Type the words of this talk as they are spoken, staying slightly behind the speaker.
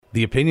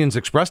The opinions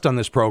expressed on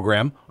this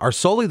program are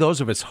solely those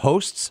of its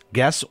hosts,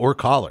 guests, or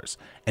callers,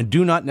 and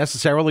do not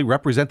necessarily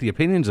represent the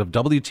opinions of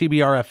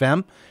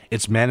WTBR-FM,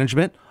 its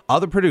management,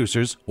 other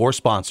producers, or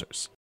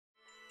sponsors.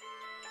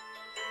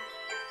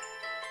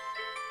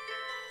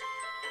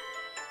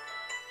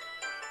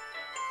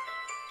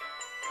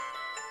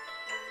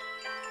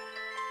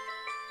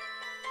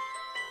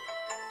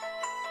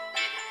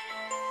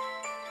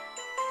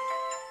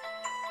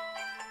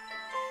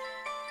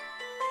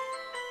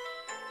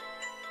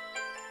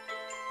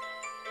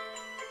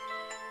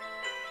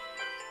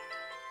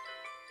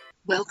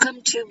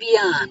 Welcome to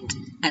Beyond,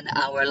 an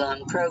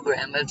hour-long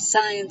program of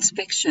science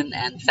fiction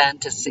and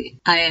fantasy.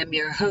 I am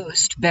your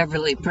host,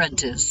 Beverly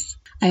Prentice.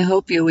 I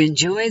hope you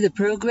enjoy the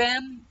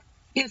program.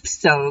 If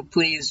so,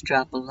 please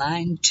drop a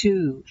line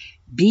to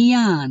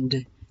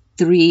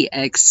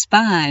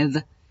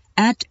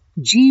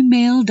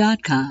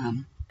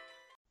beyond3x5@gmail.com.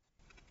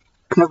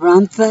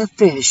 Karantha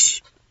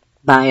Fish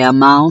by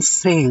Amal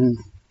Singh.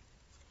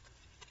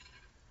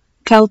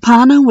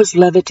 Kalpana was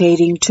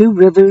levitating 2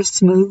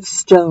 river-smooth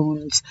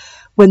stones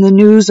when the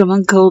news of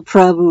Uncle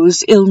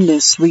Prabhu's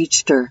illness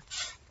reached her.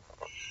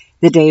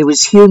 The day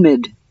was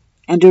humid,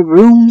 and her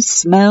room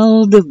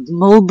smelled of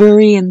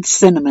mulberry and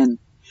cinnamon.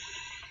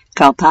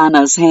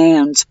 Kalpana's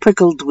hands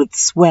prickled with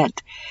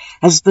sweat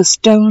as the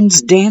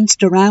stones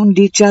danced around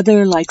each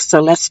other like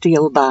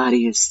celestial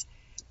bodies.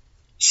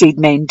 She'd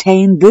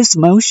maintained this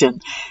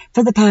motion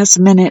for the past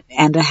minute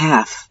and a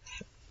half,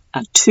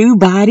 a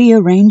 2-body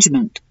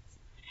arrangement.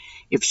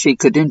 If she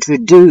could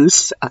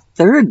introduce a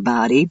 3rd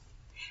body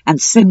and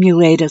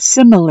simulate a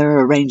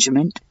similar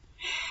arrangement,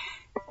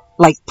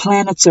 like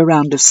planets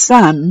around a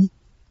sun,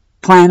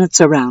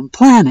 planets around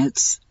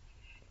planets,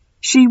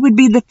 she would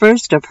be the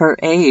first of her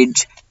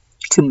age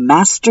to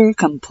master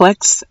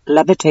complex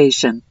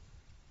levitation.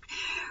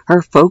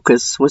 Her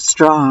focus was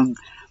strong,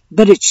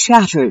 but it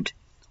shattered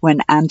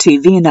when Auntie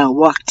Vina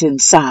walked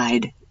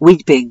inside,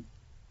 weeping.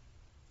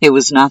 It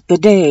was not the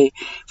day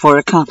for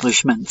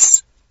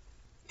accomplishments.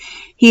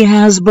 "He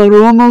has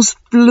Baromo's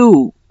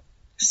flu,"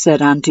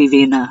 said Auntie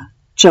Vina,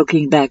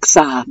 choking back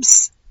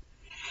sobs.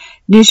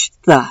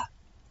 Nishtha,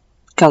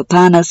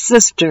 Kalpana's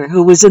sister,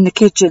 who was in the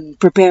kitchen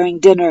preparing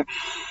dinner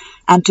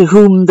and to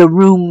whom the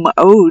room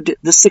owed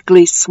the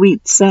sickly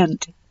sweet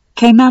scent,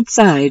 came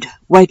outside,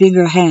 wiping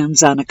her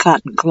hands on a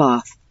cotton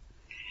cloth.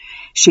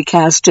 She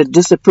cast a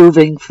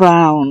disapproving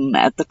frown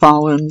at the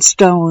fallen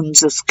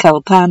stones as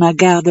Kalpana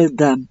gathered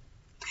them.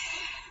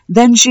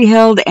 Then she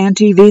held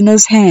Auntie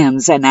Vina's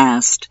hands and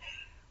asked,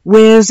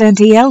 "Where's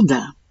Auntie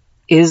Elda?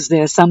 Is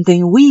there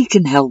something we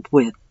can help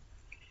with?"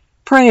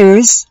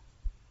 "Prayers,"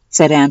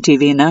 said Auntie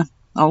Vina.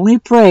 "Only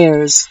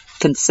prayers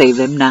can save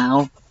him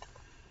now."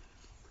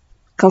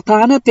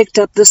 Kalpana picked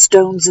up the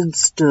stones and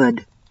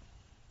stood.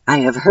 "I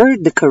have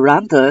heard the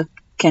Karantha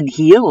can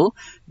heal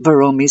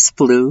Baromi's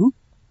flu."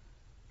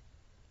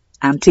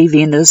 Auntie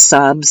Vina's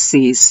sobs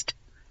ceased.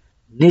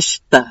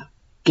 Nishtha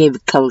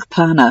gave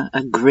Kalpana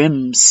a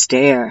grim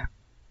stare.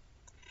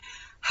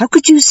 "How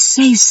could you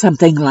say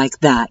something like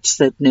that?"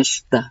 said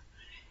Nishtha.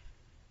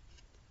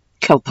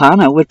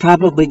 Kalpana would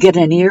probably get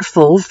an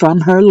earful from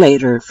her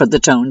later for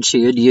the tone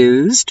she had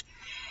used.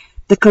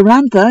 "The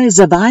Karantha is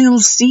a vile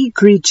sea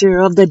creature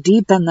of the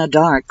deep and the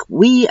dark.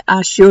 We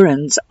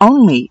Ashurans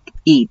only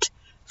eat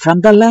from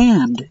the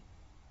land."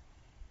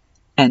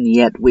 "And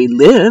yet we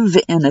live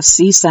in a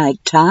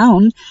seaside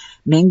town,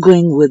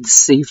 mingling with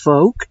sea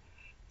folk,"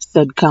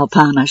 said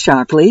Kalpana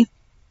sharply.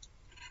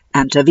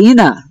 "Auntie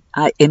Vina,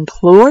 I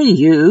implore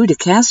you to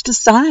cast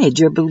aside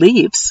your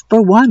beliefs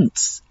for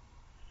once."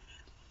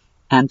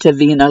 Auntie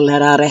Vina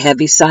let out a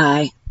heavy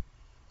sigh.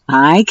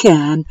 "I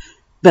can,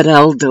 but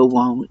Elda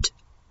won't."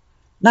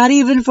 "Not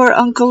even for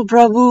Uncle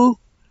Prabhu?"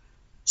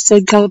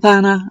 said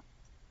Kalpana.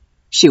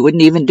 "She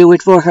wouldn't even do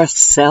it for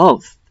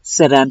herself,"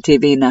 said Auntie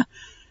Vina.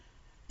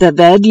 "The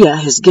Vedya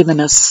has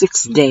given us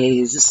 6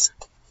 days.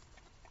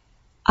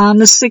 On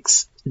the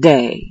 6th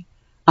day,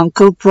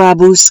 Uncle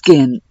Prabhu's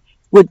skin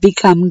would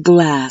become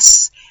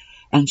glass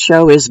and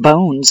show his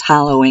bones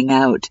hollowing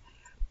out.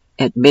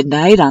 At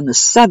midnight on the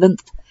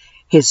 7th,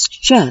 his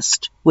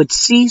chest would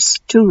cease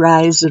to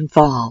rise and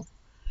fall.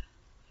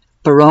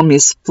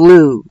 Baromi's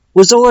flu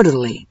was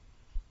orderly.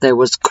 There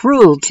was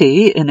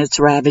cruelty in its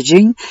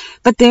ravaging,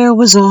 but there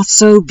was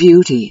also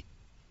beauty.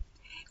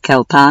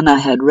 Kalpana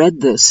had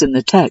read this in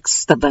the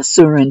texts of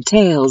Asuran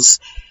tales.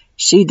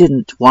 She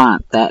didn't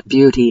want that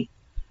beauty.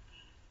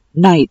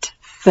 Night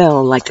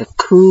fell like a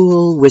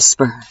cruel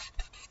whisper.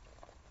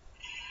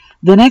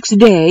 The next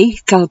day,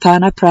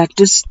 Kalpana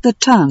practiced the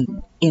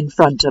tongue in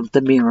front of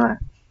the mirror.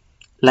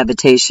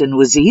 Levitation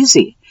was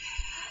easy,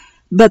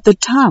 but the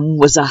tongue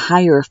was a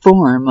higher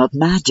form of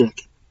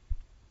magic.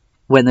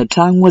 When the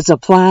tongue was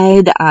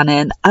applied on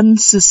an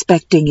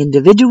unsuspecting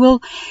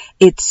individual,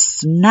 it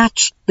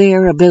snatched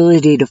their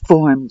ability to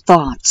form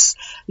thoughts,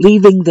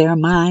 leaving their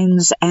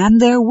minds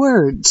and their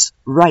words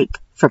ripe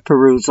for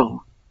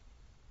perusal.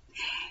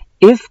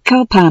 If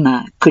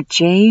Kalpana could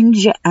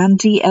change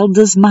Auntie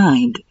Elda's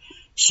mind,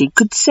 she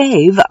could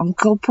save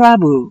Uncle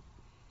Prabhu.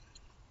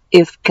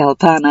 If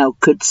Kalpana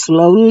could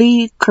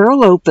slowly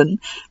curl open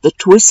the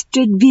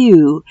twisted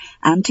view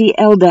Auntie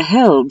Elda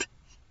held,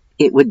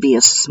 it would be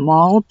a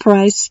small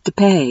price to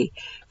pay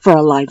for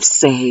a life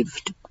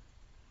saved.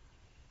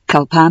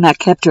 Kalpana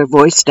kept her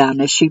voice down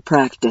as she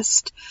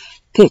practiced.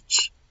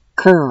 Pitch,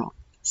 curl,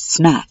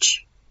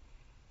 snatch.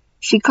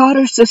 She caught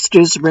her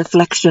sister's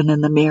reflection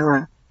in the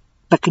mirror,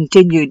 but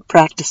continued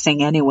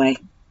practicing anyway.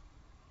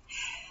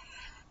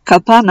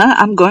 Kalpana,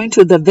 I'm going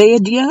to the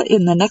Vaidya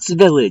in the next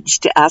village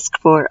to ask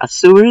for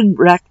Asuran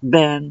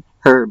Rakban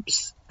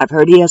herbs. I've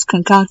heard he has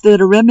concocted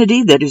a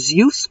remedy that is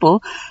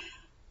useful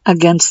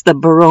against the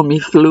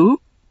Baromi flu.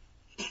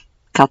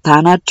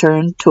 Kalpana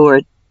turned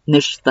toward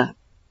Nishtha.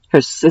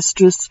 Her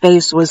sister's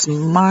face was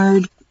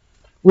marred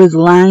with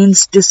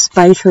lines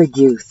despite her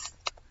youth.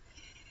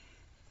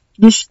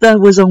 Nishtha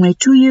was only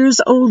 2 years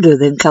older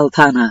than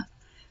Kalpana,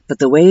 but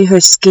the way her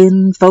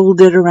skin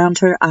folded around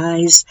her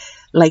eyes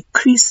like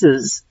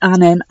creases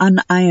on an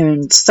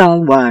unironed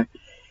salwar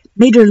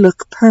made her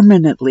look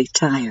permanently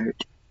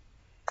tired.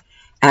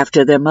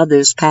 After their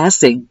mother's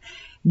passing,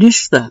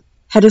 Nishtha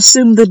had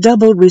assumed the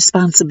double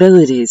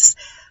responsibilities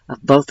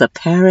of both a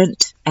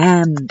parent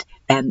and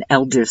an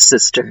elder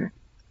sister.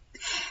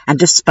 And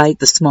despite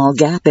the small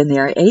gap in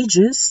their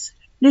ages,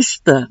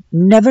 Nishtha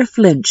never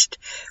flinched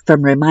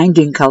from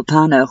reminding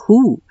Kalpana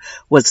who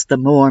was the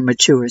more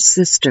mature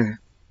sister.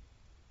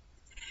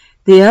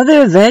 The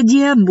other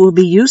Vaidya will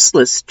be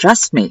useless,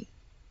 trust me,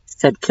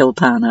 said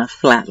Kalpana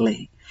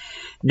flatly.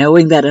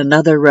 Knowing that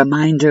another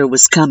reminder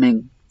was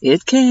coming,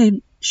 it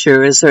came,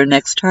 sure as her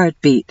next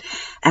heartbeat,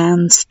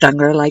 and stung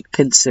her like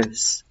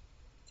pincers.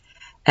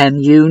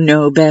 And you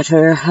know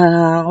better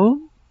how?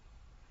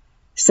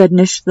 Said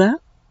Nishtha.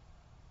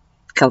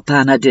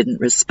 Kalpana didn't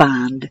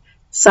respond.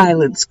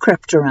 Silence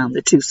crept around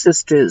the two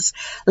sisters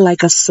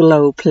like a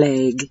slow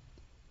plague.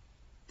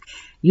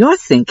 You're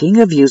thinking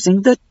of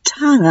using the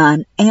tongue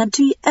on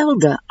Auntie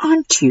Elda,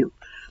 aren't you?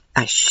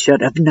 I should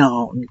have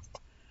known.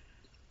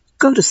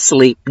 Go to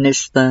sleep,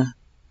 Nishtha,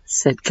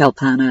 said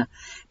Kalpana.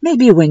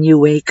 Maybe when you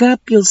wake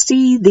up you'll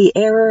see the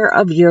error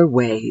of your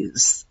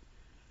ways.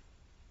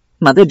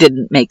 Mother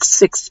didn't make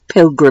 6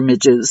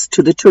 pilgrimages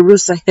to the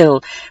Turusa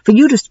Hill for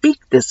you to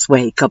speak this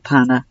way,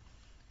 Kalpana.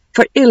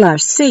 For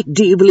Ilar's sake,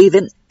 do you believe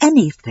in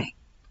anything?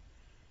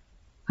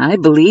 I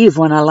believe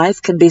when a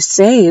life can be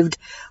saved,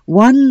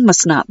 one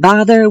must not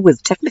bother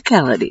with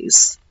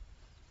technicalities.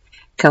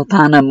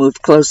 Kalpana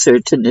moved closer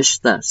to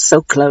Nishtha,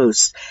 so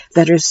close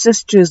that her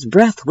sister's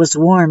breath was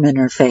warm in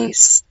her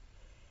face.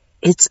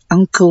 It's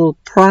Uncle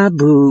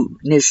Prabhu,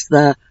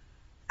 Nishtha,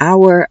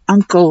 our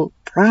Uncle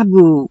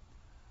Prabhu.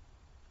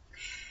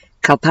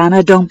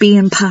 Kalpana, don't be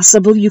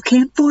impossible. You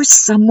can't force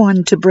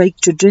someone to break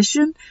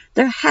tradition.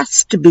 There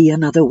has to be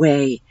another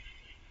way.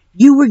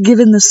 You were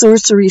given the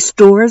sorcery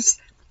stores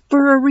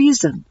for a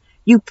reason.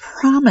 You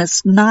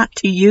promised not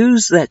to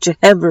use that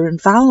Jehever and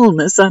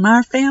foulness on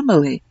our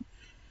family.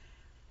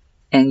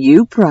 And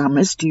you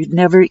promised you'd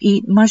never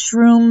eat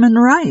mushroom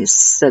and rice,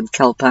 said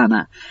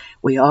Kalpana.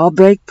 We all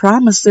break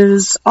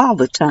promises all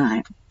the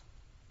time.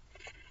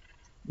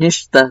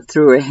 Nishtha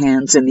threw her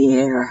hands in the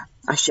air.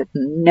 I should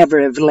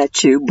never have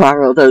let you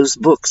borrow those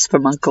books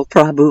from Uncle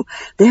Prabhu.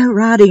 They're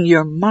rotting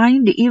your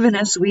mind even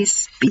as we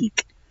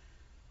speak.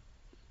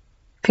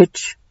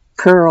 Pitch,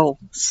 curl,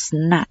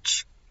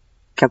 snatch.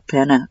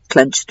 Kalpana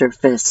clenched her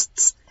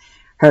fists.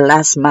 Her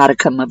last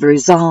modicum of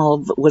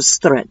resolve was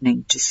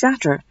threatening to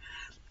shatter.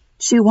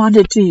 She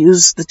wanted to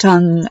use the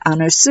tongue on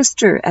her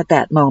sister at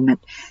that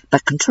moment,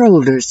 but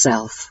controlled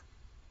herself.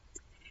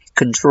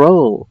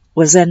 Control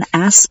was an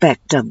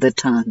aspect of the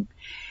tongue.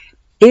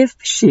 If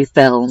she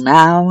fell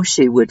now,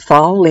 she would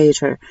fall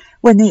later,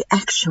 when the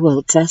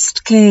actual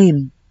test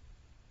came.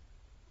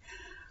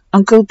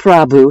 Uncle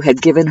Prabhu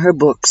had given her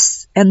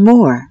books, and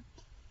more.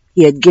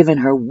 He had given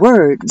her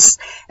words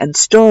and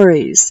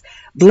stories,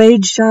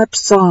 blade-sharp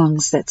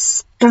songs that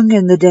stung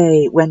in the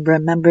day when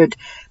remembered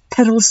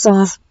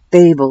petal-soft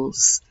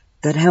fables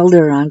that held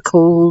her on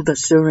cold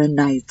Asuran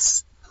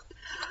nights.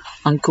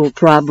 Uncle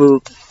Prabhu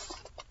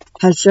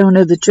had shown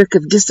her the trick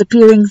of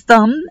disappearing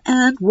thumb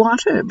and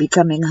water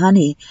becoming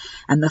honey,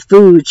 and the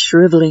food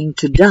shriveling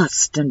to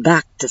dust and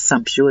back to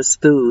sumptuous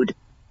food.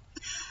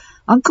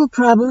 Uncle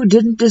Prabhu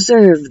didn't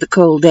deserve the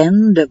cold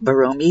end of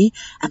Baromi,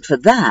 and for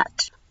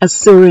that,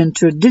 Asuran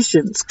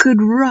traditions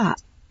could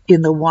rot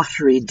in the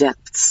watery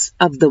depths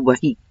of the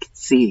Wahik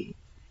Sea.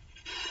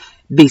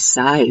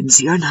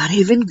 Besides, you're not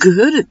even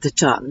good at the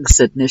tongue,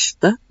 said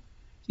Nishtha.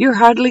 You're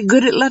hardly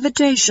good at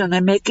levitation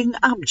and making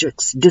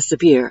objects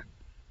disappear.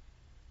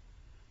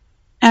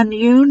 And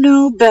you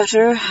know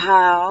better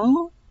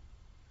how?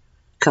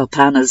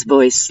 Kalpana's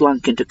voice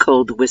slunk into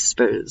cold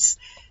whispers.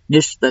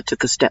 Nishtha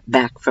took a step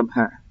back from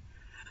her.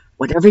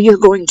 Whatever you're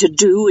going to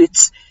do,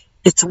 it's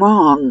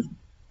wrong.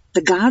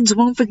 The gods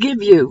won't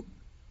forgive you.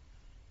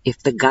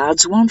 If the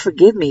gods won't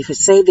forgive me for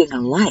saving a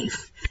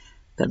life,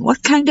 then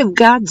what kind of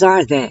gods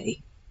are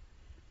they?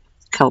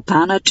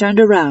 Kalpana turned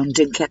around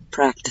and kept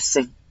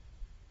practicing.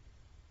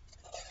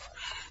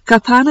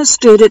 Kalpana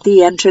stood at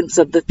the entrance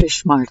of the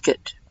fish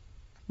market.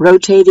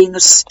 rotating a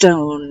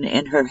stone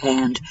in her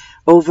hand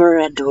over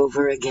and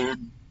over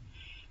again.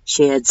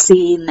 She had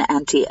seen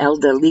Auntie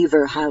Elda leave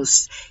her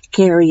house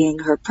carrying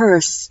her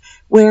purse,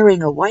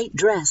 wearing a white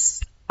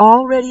dress,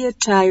 already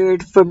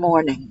attired for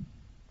mourning.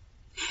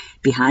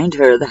 Behind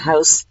her the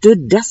house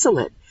stood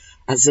desolate,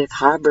 as if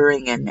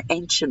harboring an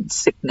ancient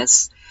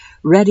sickness,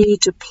 ready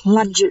to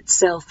plunge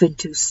itself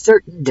into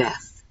certain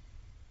death.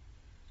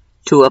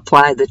 To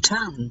apply the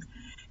tongue,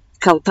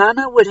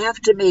 Kalpana would have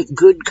to make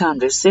good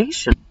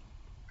conversation,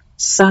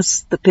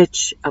 suss the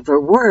pitch of her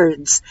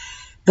words,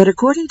 but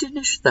according to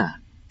Nishtha,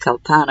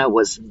 Kalpana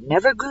was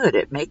never good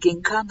at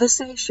making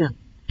conversation.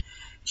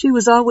 She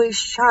was always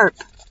sharp,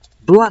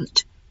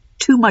 blunt,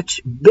 too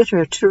much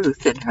bitter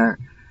truth in her,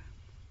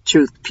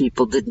 truth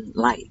people didn't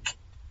like.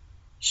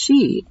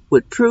 She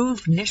would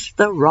prove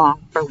Nishtha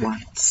wrong for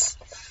once.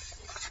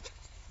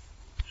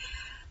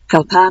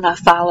 Kalpana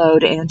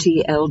followed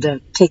Auntie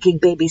Elda, taking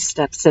baby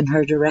steps in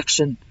her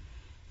direction.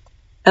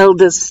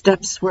 Elda's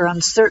steps were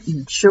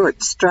uncertain,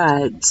 short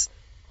strides,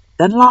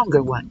 then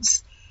longer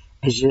ones,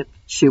 as if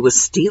she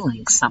was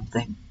stealing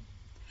something.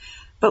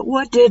 But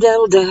what did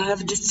Elda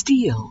have to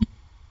steal?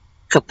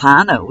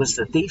 Kalpana was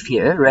the thief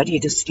here, ready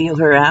to steal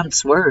her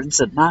aunt's words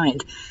and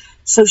mind,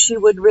 so she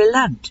would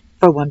relent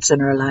for once in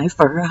her life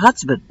for her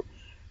husband,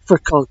 for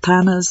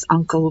Kalpana's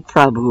uncle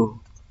Prabhu.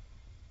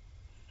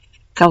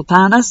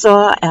 Kalpana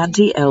saw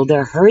Auntie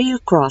Elda hurry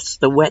across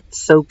the wet,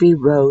 soapy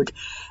road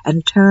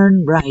and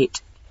turn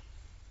right,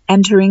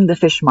 entering the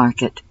fish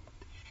market.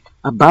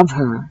 Above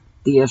her,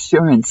 the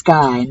Assurance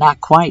sky, not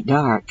quite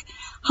dark,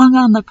 hung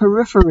on the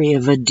periphery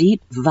of a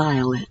deep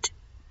violet.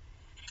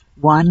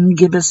 One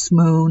gibbous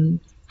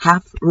moon,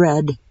 half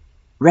red,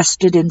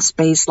 rested in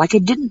space like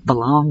it didn't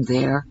belong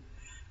there.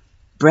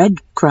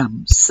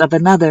 Breadcrumbs of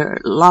another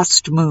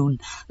lost moon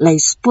lay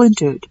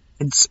splintered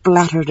and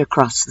splattered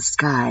across the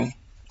sky.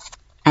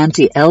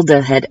 Auntie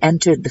Elda had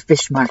entered the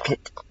fish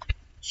market.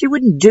 She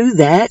wouldn't do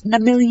that in a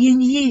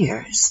million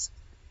years.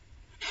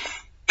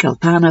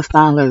 Kalpana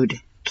followed,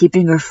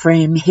 keeping her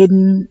frame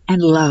hidden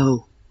and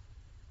low.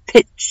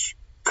 Pitch,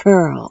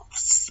 curl,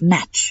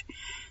 snatch,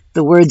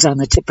 the words on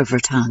the tip of her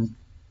tongue.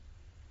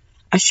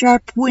 A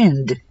sharp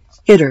wind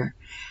hit her.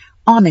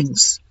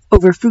 Awnings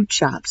over fruit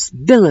shops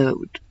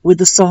billowed with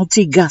the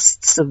salty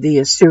gusts of the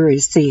Ussuri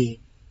Sea.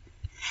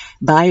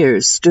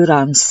 Buyers stood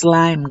on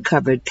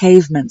slime-covered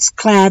pavements,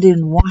 clad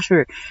in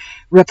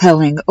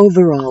water-repelling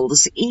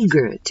overalls,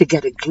 eager to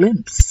get a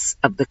glimpse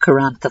of the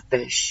Karantha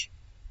fish.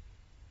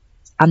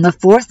 On the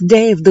fourth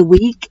day of the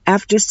week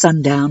after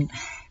sundown,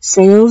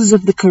 sales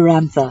of the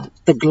Karantha,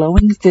 the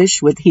glowing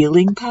fish with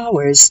healing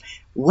powers,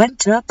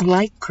 went up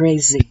like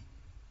crazy.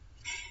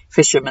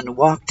 Fishermen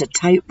walked a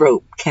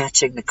tightrope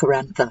catching the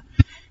Karantha.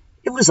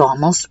 It was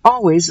almost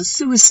always a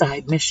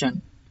suicide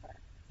mission.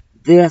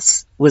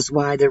 This was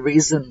the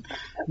reason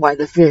why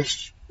the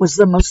fish was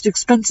the most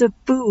expensive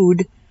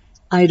food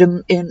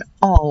item in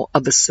all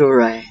of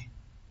Ussuri,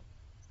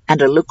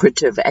 and a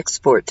lucrative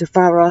export to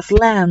far-off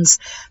lands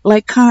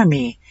like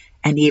Karmi,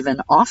 and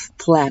even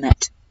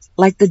off-planet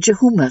like the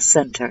Jehuma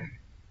Center.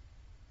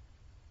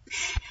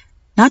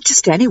 Not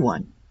just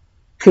anyone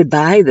could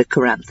buy the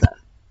Karantha.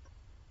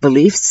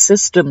 Belief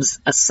systems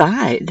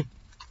aside,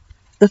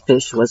 the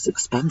fish was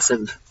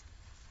expensive.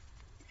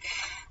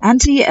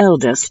 Auntie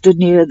Elda stood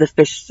near the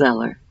fish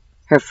seller,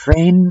 her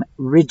frame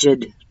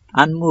rigid,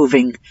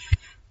 unmoving,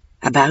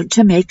 about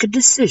to make a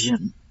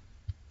decision.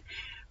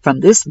 From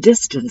this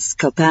distance,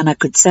 Kalpana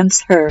could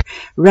sense her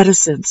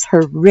reticence,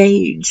 her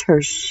rage,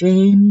 her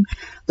shame,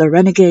 the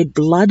renegade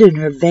blood in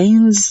her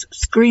veins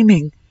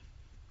screaming.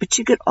 But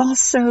she could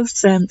also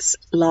sense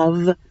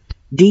love,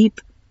 deep,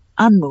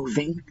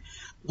 unmoving.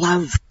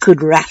 Love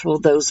could rattle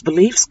those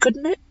beliefs,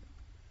 couldn't it?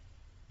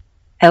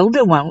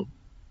 Elda won't.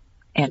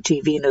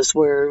 Auntie Vina's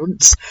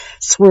words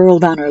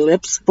swirled on her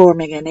lips,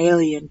 forming an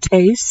alien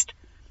taste.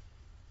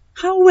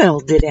 How well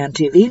did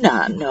Auntie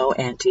Vina know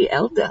Auntie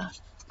Elda?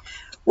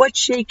 What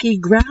shaky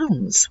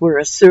grounds were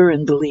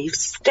Ussuran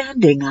beliefs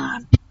standing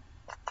on?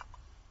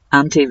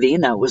 Auntie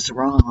Vina was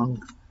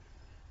wrong.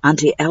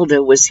 Auntie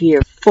Elda was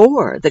here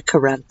for the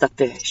Karantha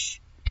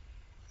fish.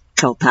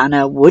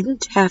 Kalpana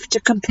wouldn't have to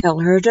compel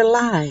her to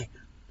lie.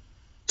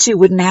 She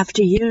wouldn't have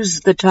to use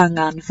the tongue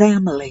on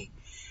family.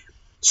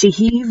 She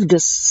heaved a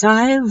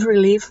sigh of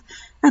relief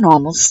and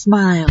almost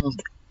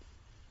smiled.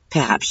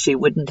 Perhaps she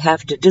wouldn't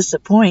have to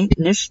disappoint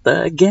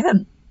Nishtha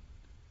again.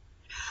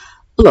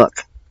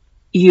 Look,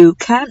 you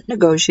can't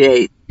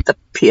negotiate the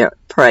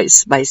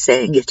price by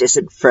saying it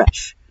isn't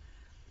fresh.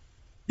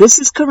 This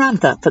is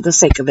Karantha for the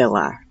sake of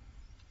Ilar.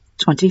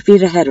 20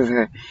 feet ahead of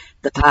her,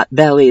 the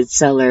pot-bellied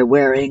seller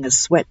wearing a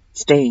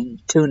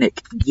sweat-stained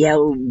tunic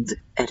yelled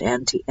at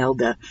Auntie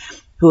Elda,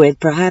 who had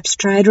perhaps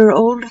tried her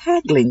old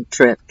haggling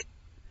trick.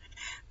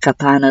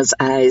 Kalpana's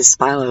eyes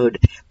followed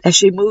as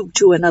she moved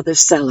to another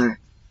seller,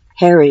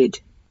 harried,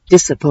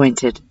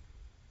 disappointed.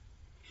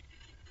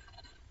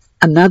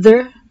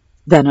 Another,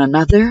 then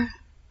another,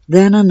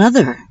 then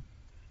another.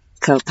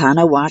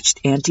 Kalpana watched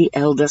Auntie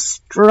Elda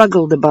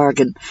struggle to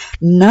bargain,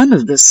 none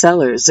of the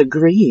sellers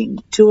agreeing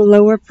to a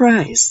lower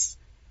price.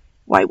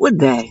 Why would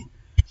they?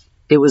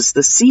 It was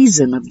the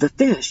season of the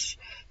fish,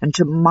 and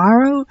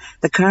tomorrow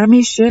the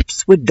Carmi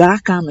ships would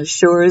dock on the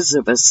shores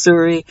of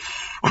Ussuri,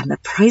 and the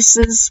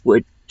prices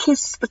would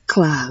kiss the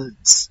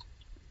clouds.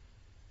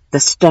 The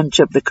stench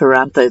of the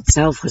Carantha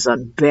itself was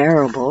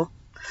unbearable,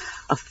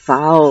 a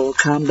foul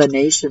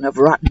combination of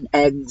rotten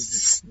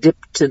eggs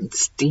dipped in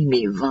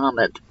steamy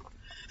vomit.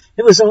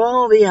 It was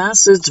all the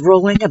acids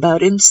rolling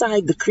about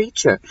inside the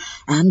creature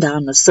and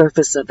on the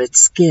surface of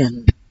its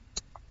skin.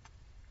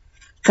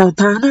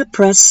 Kalpana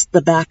pressed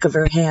the back of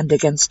her hand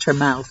against her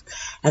mouth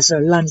as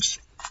her lunch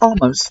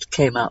almost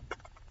came up.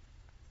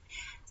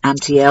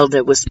 Auntie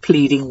Elda was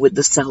pleading with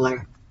the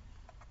seller.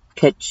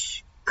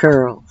 Pitch,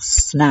 curl,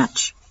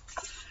 snatch.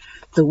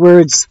 The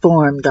words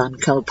formed on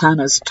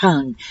Kalpana's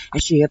tongue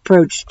as she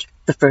approached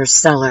the first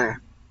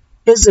seller.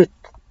 "Is it,"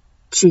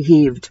 she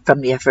heaved from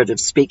the effort of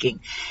speaking,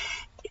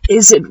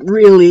 "is it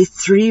really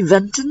 3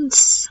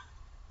 ventens?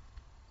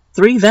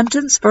 3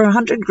 ventens for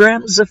 100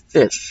 grams of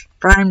fish.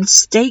 Prime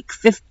steak,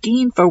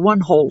 15 for 1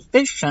 whole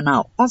fish, and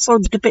I'll also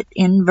dip it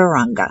in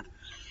Viranga."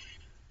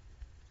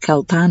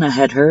 Kalpana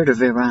had heard of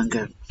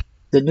Viranga,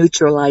 the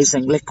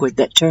neutralizing liquid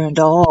that turned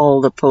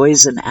all the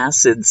poison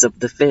acids of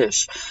the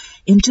fish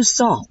into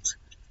salt,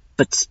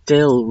 but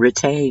still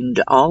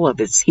retained all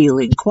of its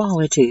healing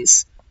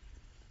qualities.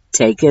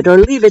 "Take it or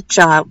leave it,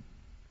 child."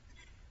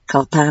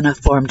 Kalpana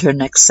formed her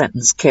next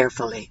sentence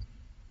carefully.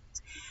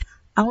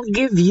 "I'll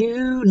give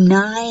you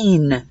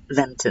 9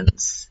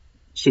 ventens,"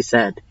 she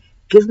said.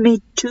 "Give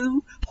me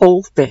 2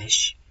 whole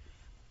fish."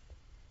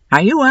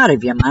 "Are you out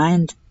of your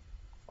mind?"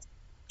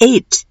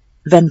 8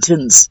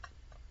 ventens.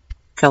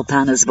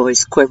 Kalpana's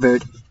voice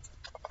quivered.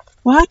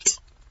 "What?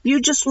 You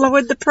just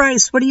lowered the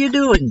price. What are you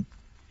doing?"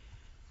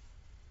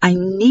 "I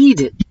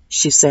need it,"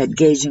 she said,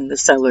 gauging the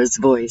seller's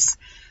voice.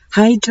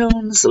 High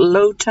tones,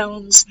 low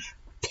tones,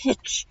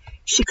 pitch.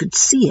 She could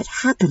see it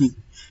happening.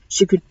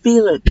 She could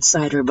feel it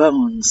inside her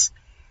bones.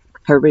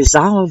 Her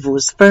resolve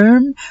was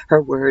firm,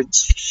 her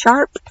words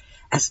sharp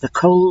as the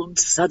cold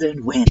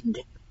southern wind.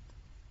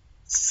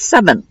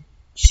 7,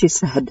 she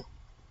said.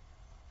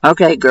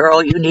 "Okay,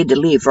 girl, you need to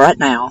leave right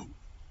now."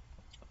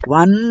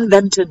 1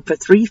 venten for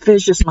 3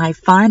 fish is my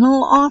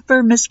final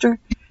offer, mister."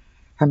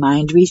 Her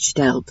mind reached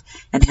out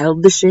and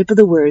held the shape of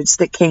the words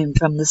that came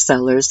from the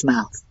seller's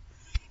mouth.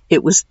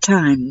 It was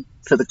time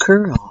for the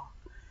curl.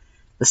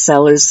 The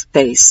seller's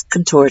face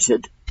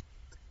contorted.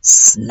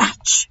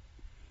 "Snatch."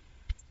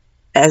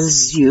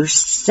 "As you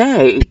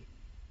say,"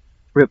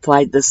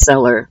 replied the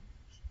seller,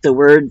 the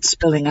words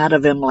spilling out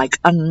of him like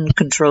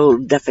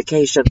uncontrolled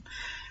defecation.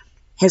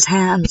 His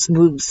hands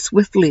moved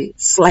swiftly,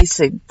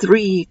 slicing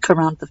 3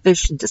 Carantha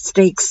fish into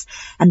steaks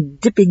and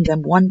dipping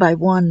them one by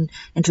one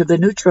into the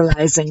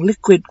neutralizing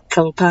liquid.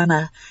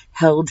 Kalpana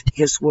held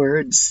his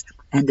words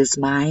and his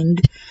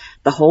mind,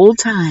 the whole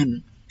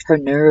time, her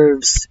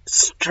nerves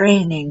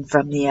straining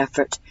from the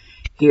effort.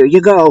 "Here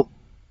you go."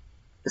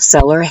 The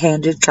seller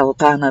handed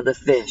Kalpana the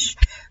fish,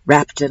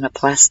 wrapped in a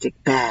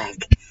plastic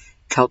bag.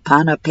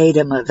 Kalpana paid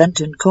him a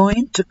venten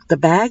coin, took the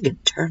bag,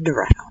 and turned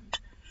around.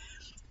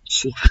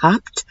 She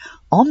hopped,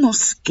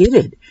 almost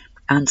skidded,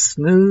 on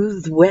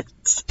smooth, wet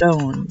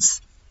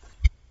stones,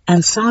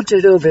 and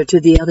sauntered over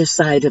to the other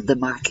side of the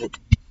market.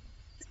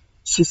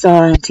 She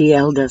saw Auntie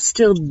Elda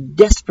still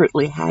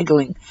desperately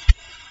haggling,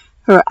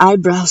 her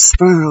eyebrows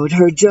furrowed,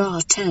 her jaw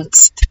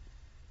tensed.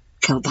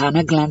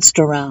 Kalpana glanced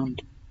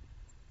around.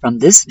 From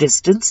this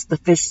distance, the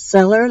fish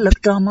seller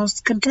looked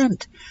almost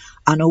content,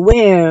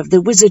 unaware of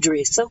the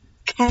wizardry so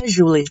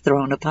casually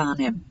thrown upon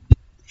him.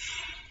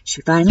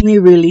 She finally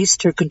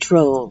released her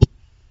control.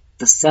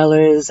 The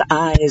seller's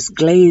eyes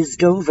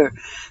glazed over,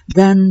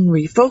 then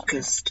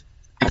refocused,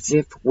 as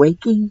if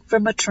waking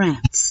from a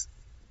trance.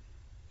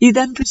 He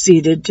then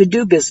proceeded to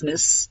do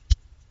business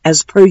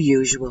as per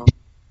usual.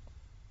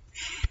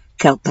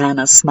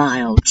 Kalpana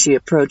smiled. She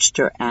approached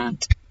her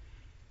aunt.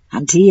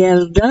 "Auntie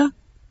Elda?"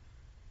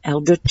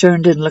 Elda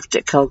turned and looked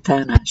at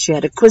Kalpana. She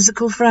had a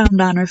quizzical frown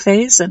on her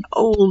face, an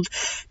old,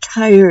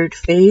 tired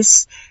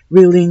face,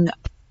 reeling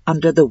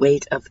under the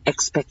weight of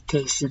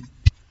expectation.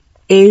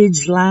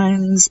 Age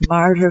lines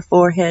marred her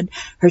forehead.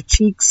 Her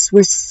cheeks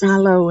were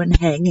sallow and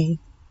hanging.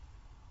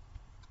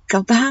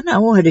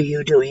 "Kalpana, what are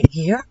you doing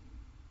here?"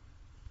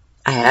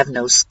 "I have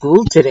no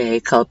school today,"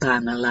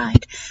 Kalpana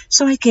lied,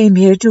 "so I came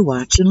here to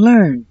watch and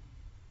learn."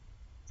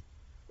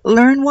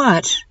 "Learn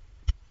what?"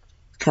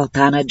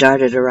 Kalpana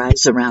darted her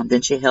eyes around,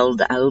 then she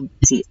held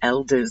Auntie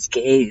Elda's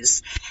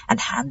gaze and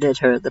handed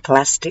her the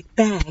plastic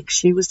bag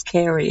she was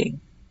carrying.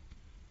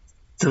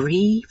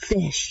 3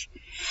 fish.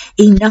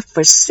 "Enough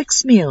for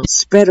 6 meals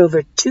spread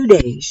over 2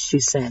 days," she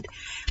said,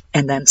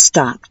 and then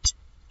stopped,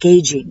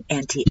 gauging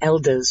Auntie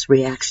Elda's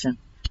reaction.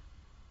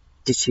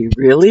 Did she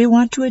really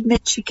want to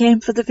admit she came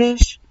for the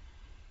fish?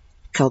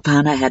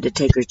 Kalpana had to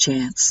take her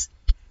chance.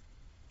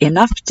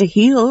 "Enough to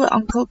heal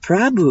Uncle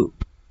Prabhu,"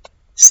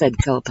 said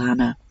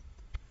Kalpana.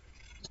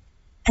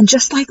 And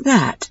just like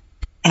that,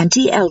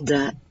 Auntie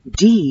Elda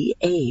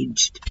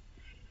de-aged.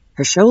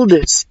 Her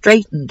shoulders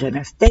straightened and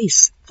her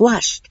face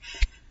flushed.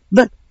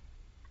 But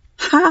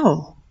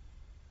how?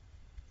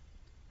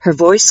 Her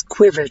voice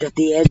quivered at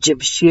the edge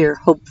of sheer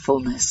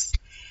hopefulness.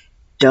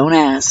 "Don't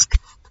ask,"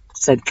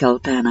 said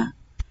Kalpana.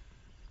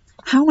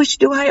 "How much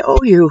do I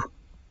owe you?"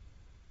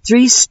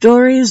 3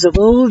 stories of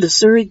old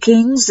Asuri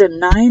kings and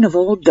 9 of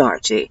old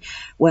Darty,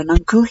 when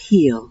Uncle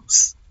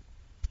heals.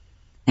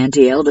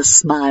 Auntie Elda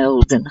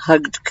smiled and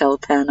hugged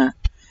Kalpana.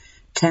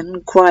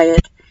 10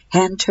 quiet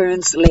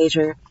hand-turns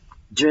later,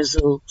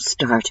 drizzle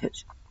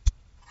started.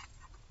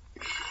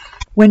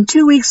 When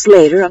 2 weeks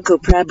later Uncle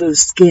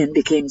Prabhu's skin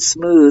became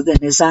smooth and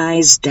his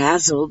eyes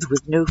dazzled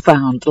with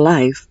newfound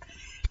life,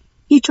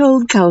 he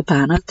told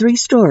Kalpana 3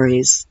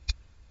 stories.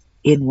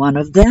 In one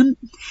of them,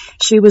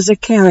 she was a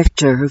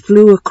character who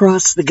flew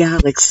across the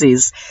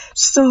galaxies,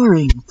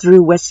 soaring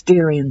through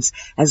Westerians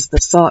as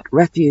the sought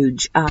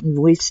refuge on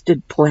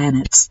wasted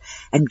planets,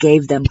 and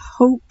gave them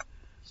hope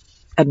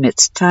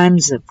amidst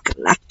times of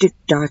galactic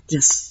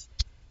darkness.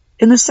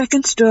 In the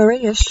second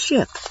story, a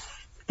ship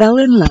fell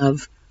in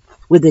love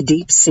with a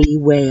deep-sea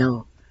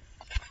whale,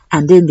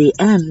 and in the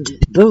end,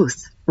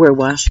 both were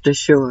washed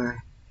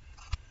ashore.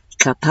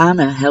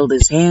 Kalpana held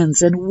his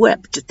hands and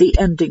wept at the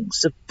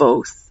endings of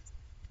both.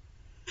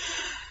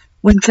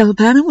 When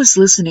Kalpana was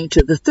listening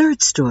to the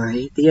third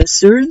story, the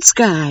Asuran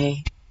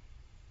sky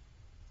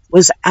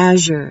was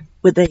azure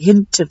with a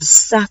hint of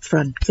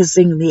saffron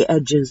kissing the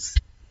edges.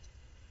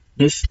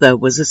 Nishtha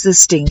was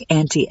assisting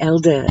Auntie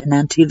Elda and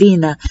Auntie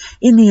Veena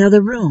in the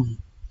other room.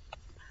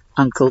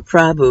 Uncle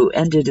Prabhu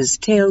ended his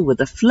tale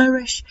with a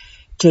flourish,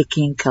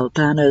 taking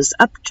Kalpana's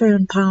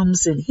upturned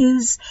palms in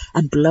his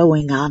and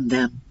blowing on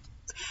them,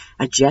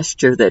 a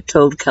gesture that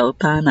told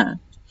Kalpana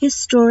his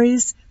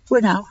stories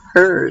were now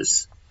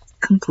hers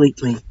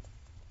completely.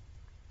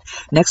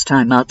 "Next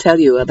time I'll tell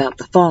you about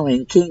the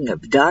fallen king of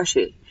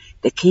Darshi,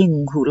 the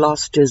king who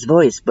lost his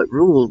voice but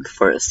ruled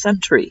for a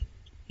century,"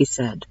 he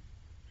said.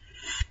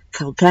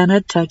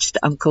 Kalpana touched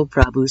Uncle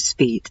Prabhu's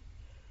feet.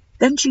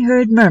 Then she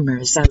heard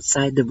murmurs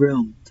outside the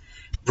room,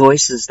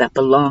 voices that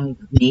belonged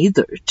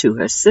neither to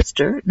her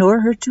sister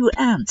nor her 2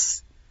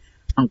 aunts.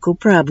 Uncle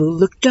Prabhu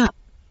looked up,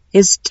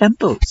 his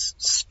temples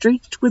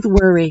streaked with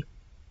worry.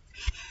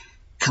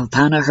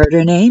 Kalpana heard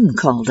her name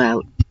called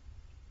out.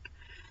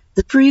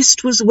 The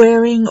priest was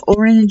wearing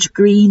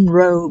orange-green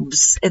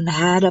robes and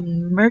had a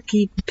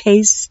murky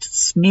paste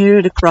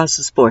smeared across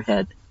his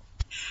forehead.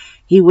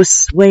 He was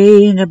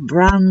swaying a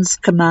bronze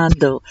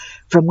kamandal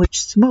from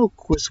which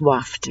smoke was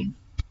wafting,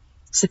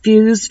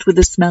 suffused with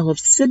the smell of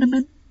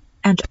cinnamon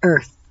and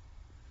earth.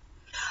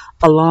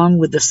 Along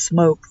with the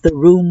smoke, the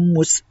room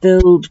was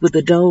filled with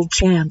the dull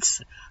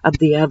chants of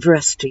the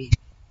Avresti,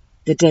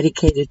 the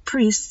dedicated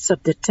priests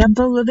of the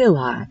Temple of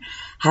Ilar,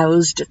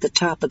 housed at the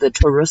top of the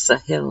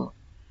Tarusa hill,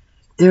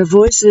 their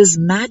voices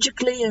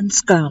magically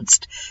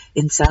ensconced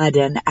inside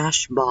an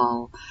ash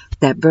ball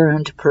that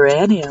burned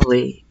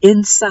perennially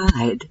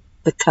inside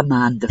the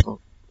kamandal.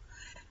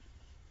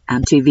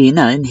 Auntie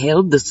Veena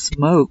inhaled the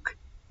smoke,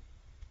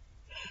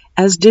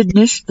 as did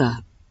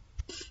Nishtha.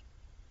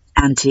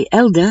 Auntie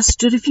Elda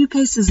stood a few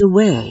paces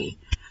away,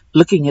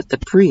 looking at the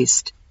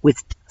priest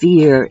with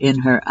fear in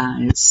her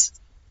eyes.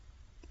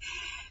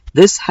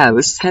 "This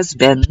house has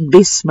been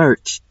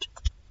besmirched,"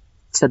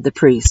 said the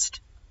priest.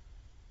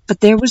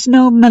 But there was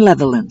no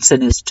malevolence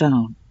in his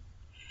tone.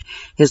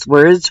 His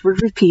words were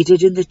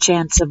repeated in the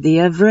chants of the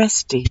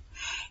Avresti,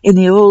 in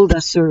the old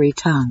Asuri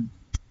tongue.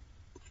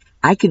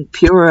 "I can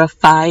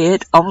purify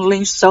it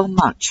only so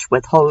much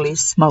with holy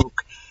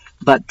smoke,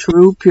 but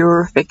true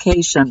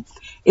purification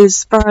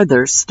is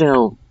farther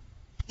still."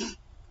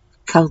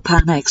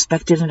 Kalpana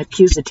expected an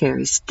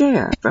accusatory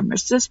stare from her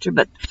sister,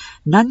 but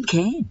none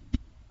came.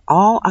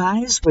 All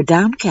eyes were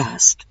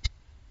downcast.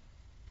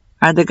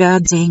 "Are the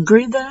gods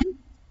angry then?"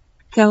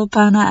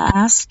 Kalpana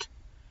asked.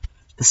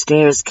 The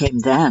stares came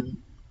then,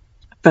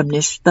 from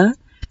Nishtha,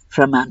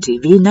 from Auntie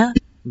Veena,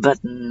 but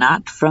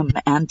not from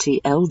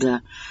Auntie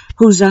Elda,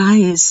 whose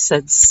eyes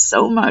said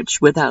so much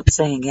without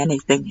saying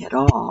anything at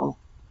all.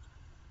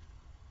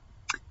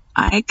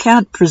 "I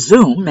can't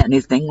presume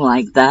anything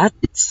like that,"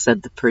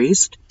 said the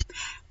priest.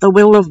 "The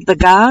will of the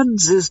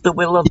gods is the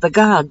will of the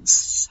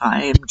gods.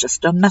 I am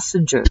just a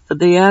messenger for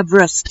the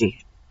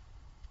Avresti."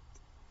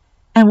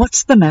 "And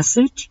what's the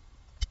message?"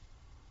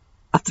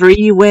 "A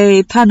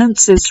 3-way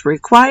penance is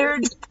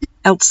required,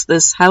 else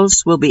this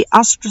house will be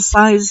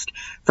ostracized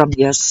from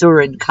the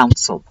Asuran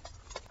Council."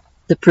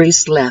 The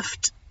priest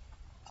left.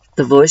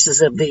 The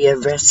voices of the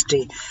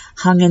Avresti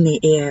hung in the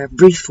air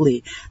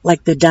briefly,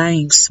 like the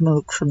dying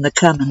smoke from the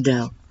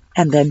kamandal,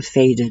 and then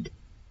faded.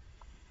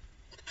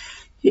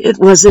 "It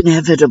was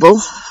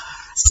inevitable,"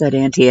 said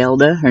Auntie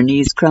Elda, her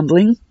knees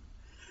crumbling.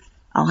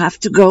 "I'll have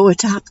to go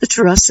atop the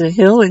Tarusa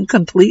hill and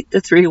complete the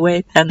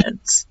 3-way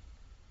penance."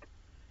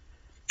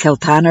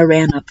 Kalpana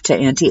ran up to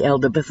Auntie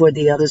Elda before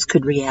the others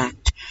could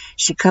react.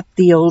 She cupped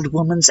the old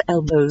woman's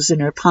elbows in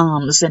her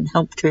palms and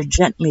helped her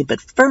gently but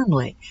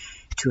firmly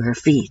to her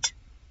feet.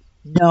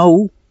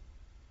 "No,"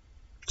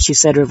 she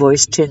said, her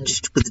voice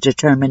tinged with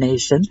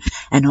determination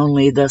and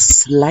only the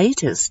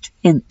slightest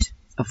hint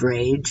of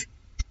rage.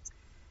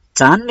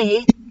 "It's on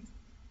me.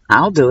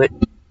 I'll do it."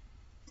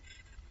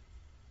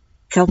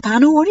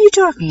 "Kalpana, what are you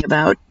talking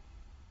about?"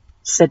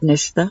 said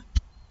Nishtha.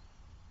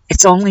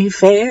 "It's only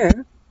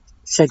fair,"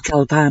 said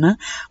Kalpana.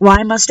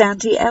 "Why must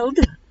Auntie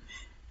Elda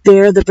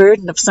bear the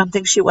burden of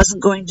something she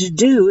wasn't going to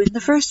do in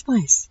the first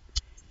place?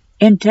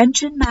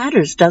 Intention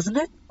matters, doesn't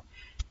it?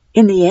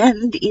 In the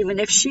end, even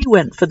if she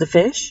went for the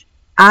fish,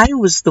 I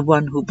was the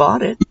one who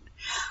bought it.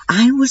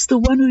 I was the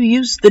one who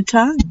used the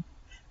tongue.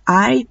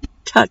 I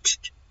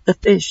touched the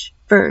fish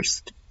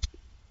first."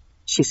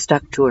 She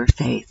stuck to her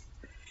faith.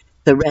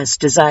 "The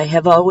rest, as I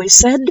have always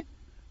said,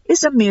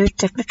 is a mere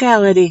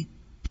technicality."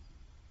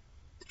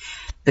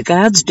 "The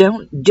gods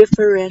don't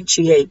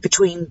differentiate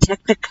between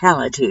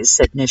technicalities,"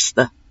 said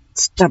Nishtha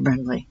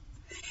stubbornly.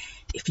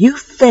 "If you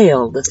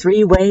fail the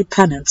three-way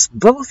penance,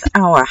 both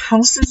our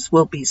houses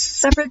will be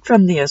severed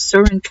from the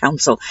Asuran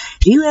Council.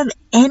 Do you have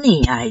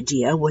any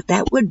idea what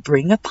that would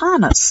bring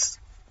upon us?"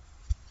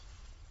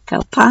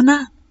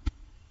 "Kalpana,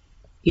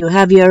 you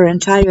have your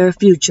entire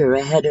future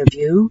ahead of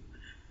you,"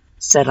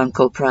 said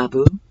Uncle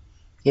Prabhu.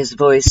 His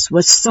voice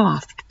was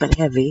soft but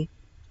heavy.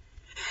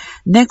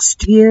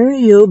 "Next year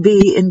you'll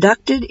be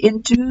inducted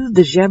into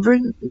the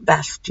Jevran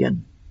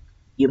Bastion.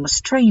 You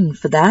must train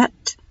for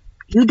that.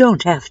 You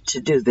don't have to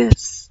do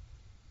this."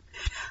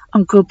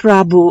 "Uncle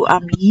Prabhu,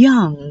 I'm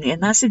young,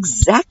 and that's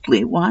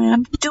exactly why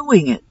I'm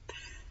doing it,"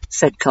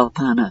 said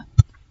Kalpana.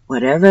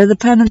 "Whatever the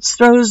penance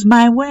throws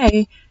my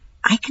way,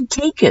 I can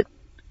take it."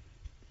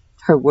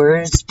 Her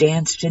words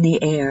danced in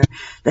the air,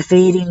 the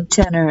fading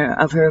tenor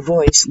of her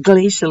voice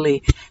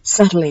glacially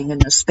settling in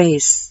the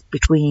space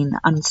between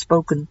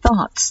unspoken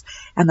thoughts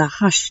and the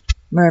hushed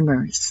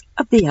murmurs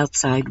of the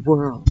outside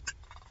world.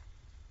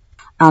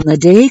 On the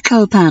day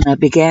Kalpana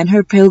began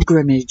her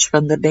pilgrimage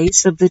from the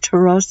base of the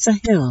Tarosa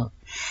Hill,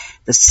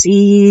 the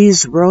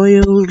seas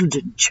roiled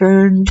and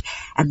churned,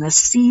 and the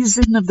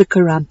season of the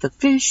Karantha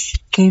fish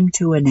came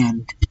to an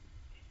end.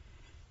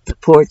 The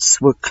ports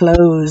were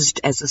closed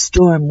as a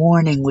storm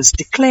warning was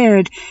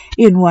declared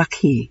in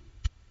Wakhi.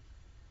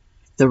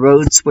 The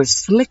roads were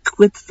slick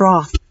with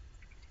froth,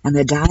 and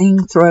the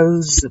dying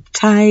throes of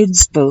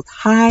tides both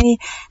high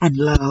and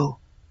low.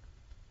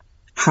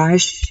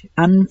 Harsh,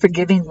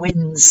 unforgiving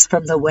winds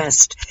from the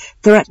west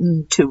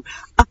threatened to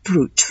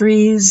uproot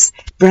trees,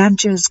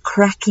 branches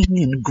cracking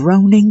and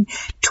groaning,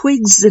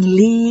 twigs and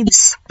leaves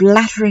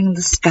splattering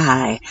the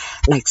sky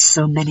like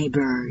so many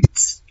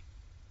birds.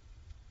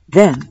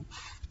 Then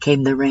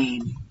came the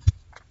rain.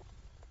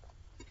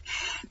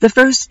 The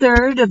first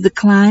third of the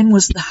climb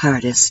was the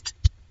hardest.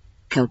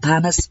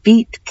 Kalpana's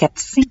feet kept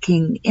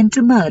sinking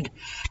into mud,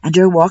 and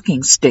her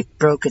walking stick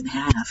broke in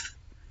half.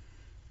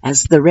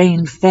 As the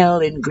rain fell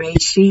in gray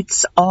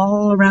sheets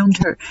all around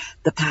her,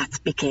 the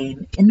path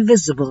became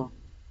invisible.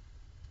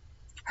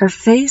 Her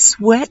face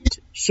wet,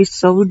 she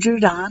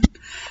soldiered on,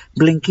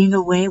 blinking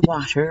away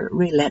water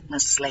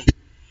relentlessly.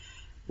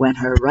 When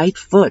her right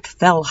foot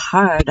fell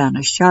hard on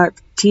a sharp,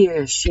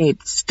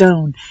 tear-shaped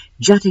stone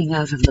jutting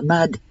out of the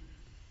mud,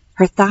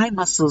 her thigh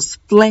muscles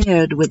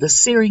flared with a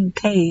searing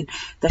pain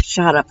that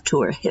shot up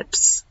to her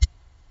hips.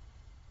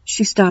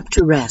 She stopped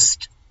to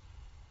rest.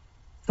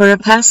 For a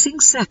passing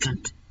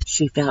second,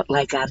 she felt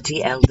like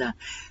Auntie Elda,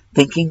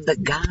 thinking the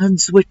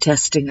gods were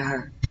testing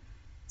her.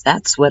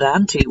 That's what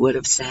Auntie would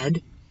have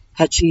said,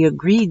 had she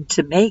agreed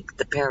to make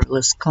the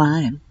perilous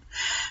climb.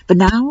 But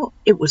now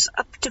it was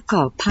up to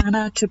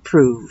Kalpana to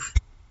prove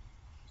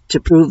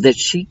that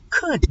she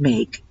could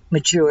make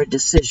mature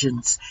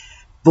decisions,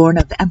 born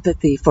of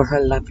empathy for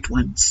her loved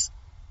ones.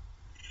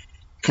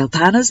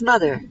 Kalpana's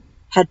mother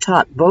had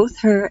taught both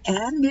her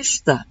and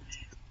Nishtha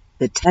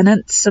the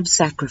tenets of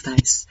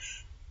sacrifice,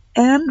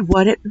 and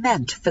what it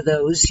meant for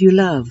those you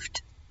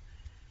loved.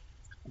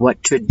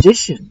 What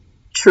tradition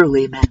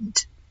truly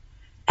meant.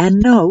 And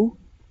no,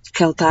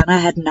 Kalpana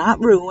had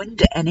not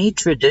ruined any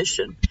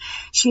tradition.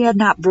 She had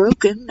not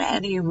broken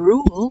any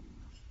rule.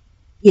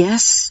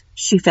 Yes,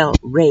 she felt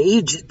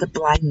rage at the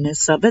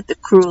blindness of it, the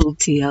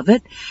cruelty of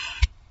it,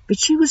 but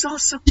she was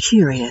also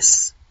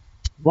curious.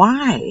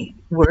 Why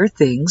were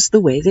things the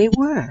way they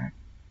were?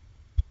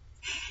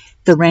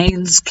 The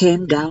rains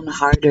came down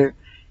harder.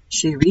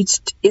 She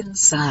reached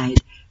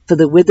inside for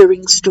the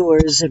withering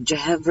stores of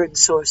Jehevran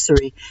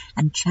sorcery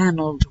and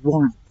channeled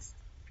warmth.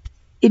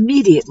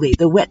 Immediately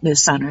the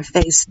wetness on her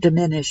face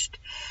diminished,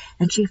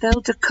 and she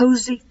felt a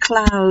cozy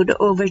cloud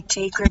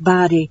overtake her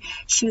body,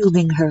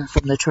 shielding her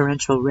from the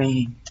torrential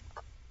rain.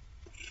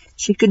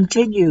 She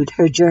continued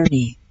her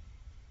journey.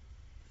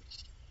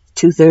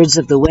 2/3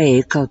 of the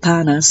way,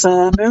 Kalpana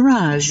saw a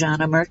mirage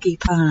on a murky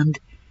pond.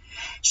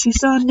 She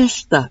saw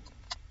Nishtha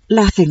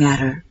laughing at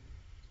her,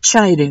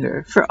 chiding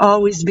her for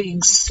always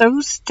being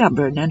so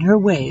stubborn in her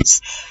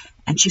ways,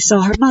 and she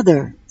saw her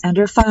mother and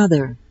her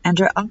father and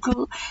her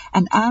uncle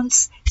and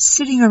aunts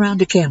sitting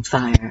around a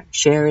campfire,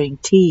 sharing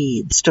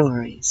tea and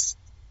stories.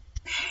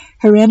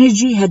 Her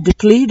energy had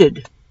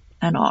depleted,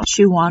 and all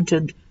she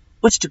wanted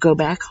was to go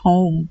back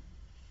home.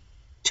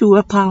 to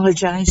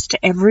apologize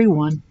to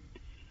everyone.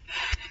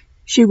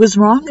 She was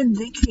wrong in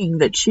thinking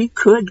that she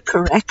could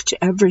correct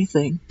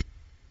everything.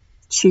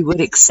 She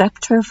would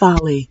accept her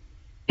folly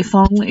if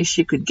only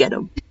she could get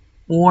a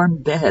warm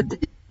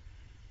bed.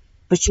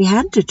 But she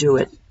had to do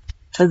it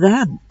for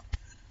them.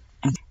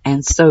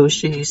 And so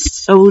she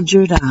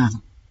soldiered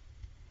on.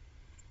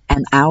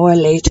 An hour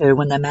later,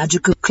 when the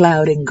magical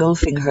cloud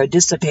engulfing her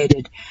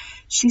dissipated,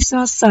 she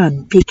saw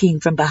sun peeking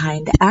from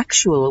behind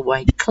actual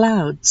white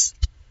clouds.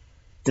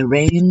 The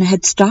rain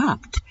had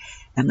stopped,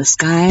 and the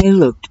sky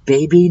looked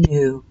baby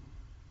new.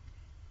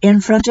 In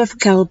front of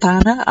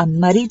Kalpana, a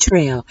muddy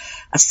trail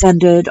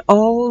ascended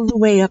all the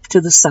way up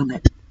to the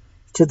summit,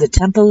 to the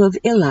temple of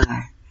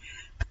Ilar,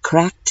 a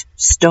cracked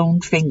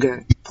stone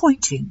finger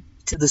pointing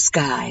to the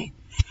sky,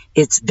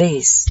 its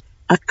base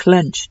a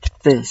clenched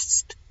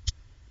fist.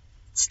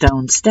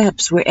 Stone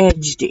steps were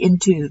edged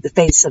into the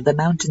face of the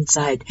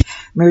mountainside,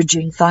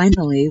 merging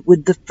finally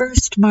with the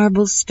first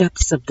marble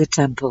steps of the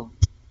temple.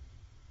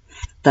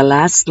 The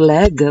last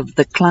leg of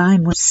the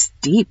climb was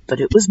steep,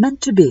 but it was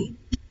meant to be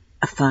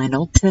a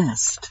final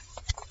test.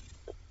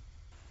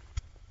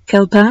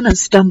 Kalpana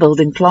stumbled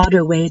and clawed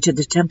her way to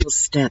the temple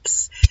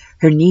steps.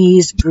 Her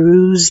knees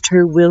bruised,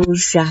 her will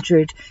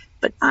shattered,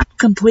 but not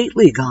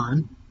completely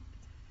gone.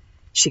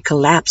 She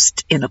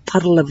collapsed in a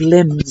puddle of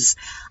limbs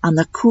on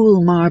the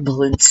cool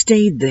marble and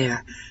stayed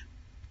there,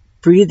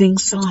 breathing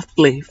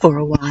softly for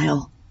a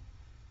while.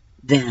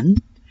 Then,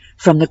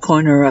 from the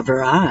corner of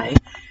her eye,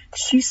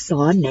 she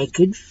saw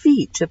naked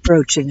feet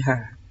approaching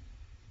her.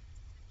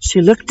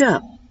 She looked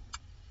up.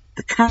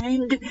 The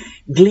kind,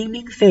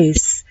 gleaming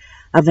face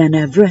of an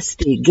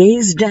Avresti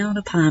gazed down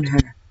upon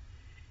her.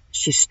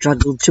 She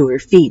struggled to her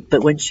feet,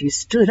 but when she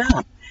stood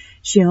up,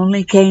 she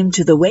only came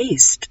to the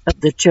waist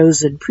of the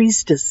chosen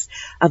priestess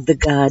of the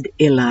god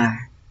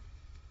Ilar.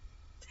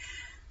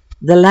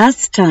 The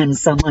last time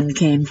someone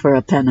came for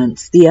a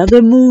penance, the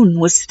other moon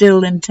was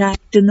still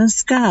intact in the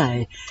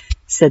sky,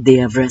 said the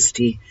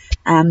Avresti,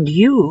 and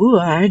you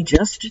are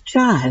just a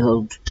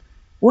child.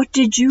 What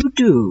did you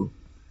do?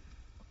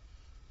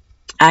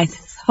 I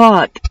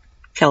thought,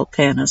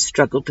 Kalpana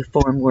struggled to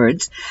form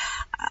words,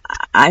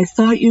 I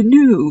thought you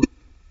knew.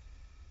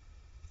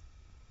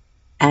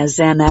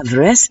 As an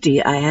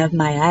Avresti, I have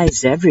my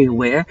eyes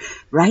everywhere,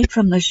 right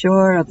from the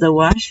shore of the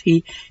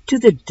Washi to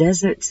the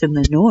deserts in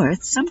the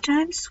north.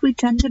 Sometimes we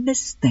tend to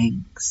miss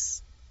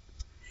things.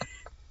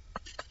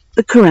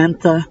 The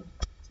Karantha,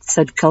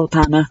 said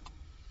Kalpana.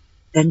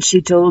 Then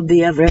she told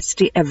the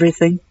Avresti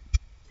everything.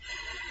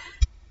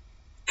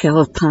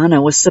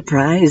 Kalpana was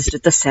surprised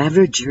at the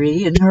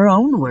savagery in her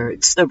own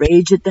words, the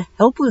rage at the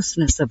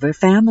helplessness of her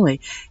family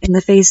in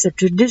the face of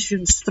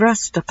traditions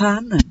thrust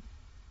upon them.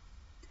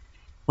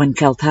 When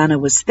Kalpana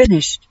was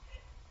finished,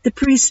 the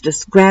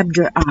priestess grabbed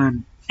her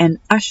arm and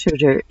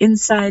ushered her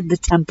inside the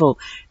temple,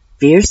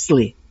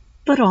 fiercely,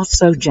 but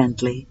also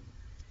gently.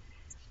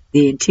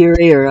 The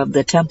interior of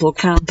the temple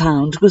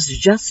compound was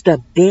just a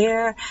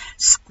bare,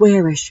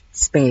 squarish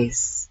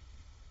space.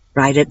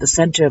 Right at the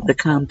center of the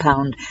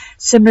compound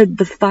simmered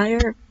the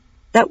fire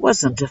that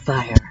wasn't a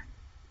fire.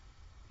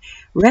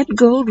 Red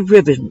gold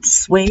ribbons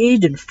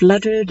swayed and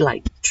fluttered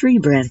like tree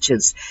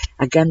branches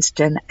against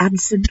an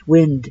absent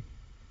wind,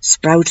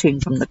 sprouting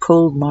from the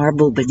cold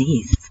marble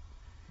beneath,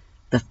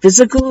 the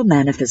physical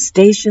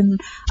manifestation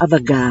of a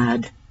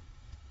god.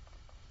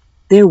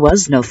 There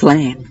was no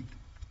flame.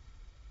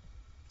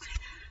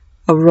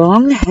 A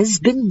wrong has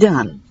been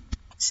done,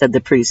 said the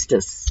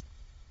priestess.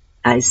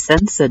 I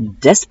sense a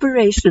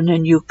desperation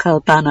in you,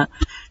 Kalpana,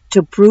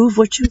 to prove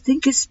what you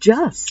think is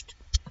just,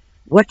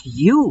 what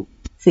you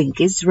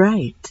think is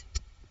right.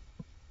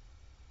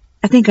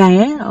 I think I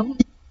am,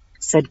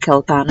 said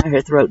Kalpana,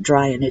 her throat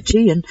dry and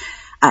itchy, and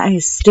I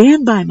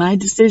stand by my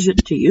decision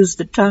to use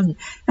the tongue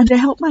and to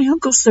help my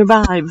uncle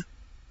survive.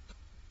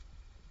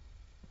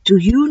 Do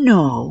you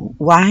know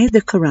why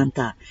the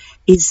Karantha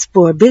is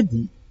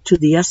forbidden to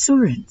the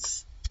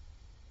Asurans?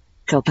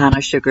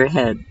 Kalpana shook her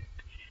head.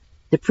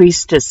 The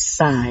priestess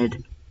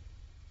sighed.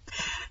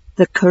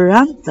 The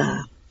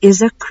Karantha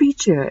is a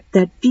creature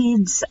that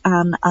feeds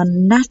on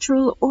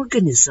unnatural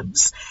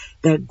organisms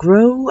that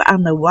grow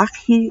on the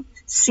Wakhi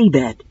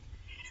seabed.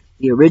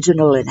 The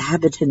original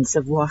inhabitants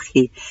of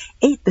Wakhi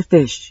ate the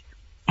fish,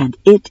 and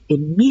it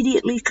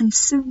immediately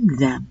consumed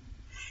them.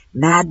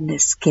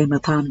 Madness came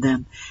upon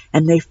them,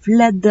 and they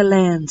fled the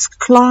lands,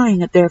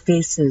 clawing at their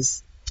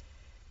faces.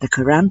 The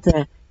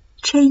Karantha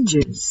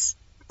changes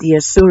the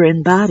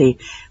Asuran body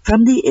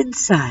from the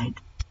inside,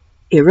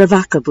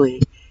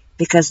 irrevocably,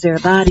 because their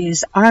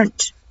bodies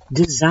aren't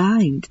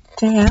designed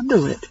to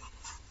handle it.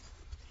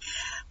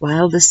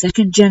 While the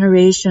second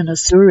generation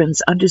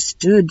Asurans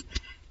understood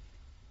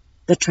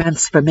the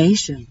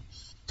transformation,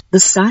 the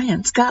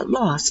science got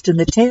lost in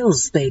the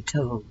tales they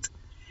told.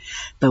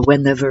 But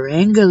when the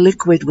Varanga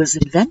liquid was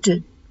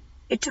invented,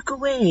 it took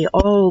away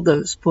all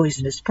those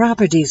poisonous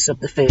properties of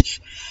the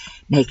fish,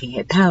 making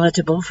it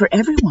palatable for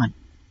everyone,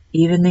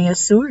 even the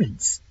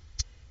Asurans.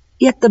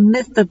 Yet the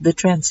myth of the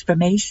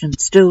transformation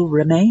still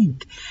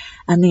remained,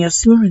 and the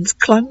Asurans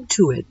clung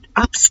to it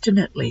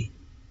obstinately.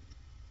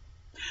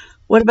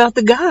 What about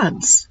the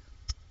gods?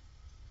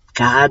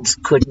 Gods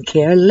couldn't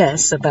care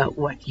less about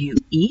what you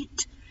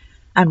eat.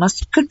 I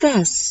must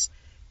confess,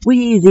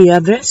 we the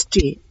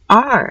Avresti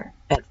are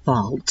at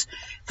fault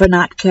for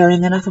not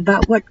caring enough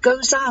about what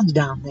goes on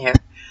down there.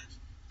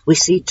 We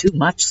see too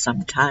much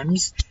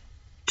sometimes,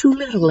 too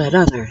little at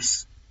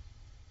others.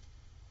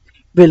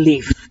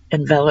 Relief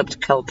enveloped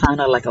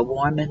Kalpana like a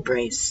warm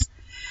embrace.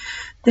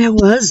 There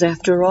was,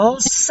 after all,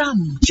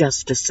 some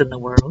justice in the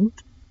world.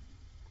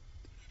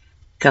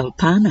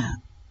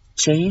 Kalpana,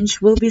 change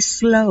will be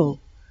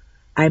slow.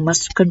 I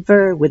must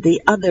confer with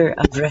the other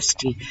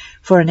Avresti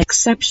for an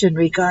exception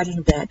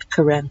regarding that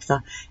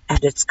Carantha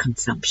and its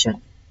consumption.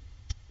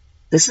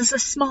 This is a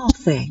small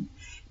thing,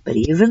 but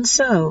even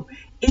so,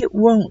 it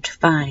won't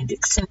find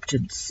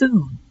acceptance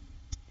soon.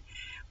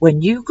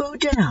 When you go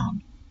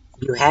down,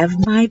 you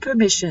have my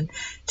permission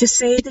to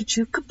say that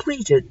you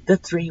completed the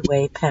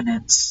three-way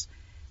penance.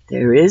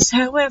 There is,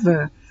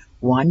 however,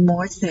 one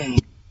more thing.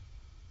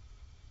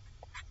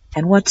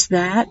 And what's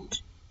that?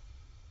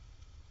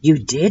 You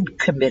did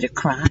commit a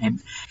crime,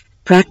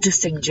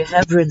 practicing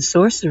Jehevran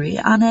sorcery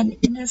on an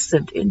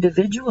innocent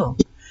individual.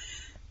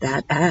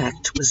 That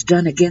act was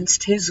done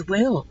against his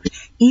will,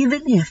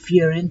 even if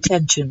your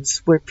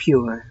intentions were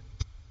pure.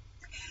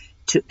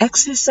 To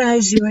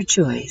exercise your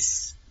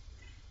choice,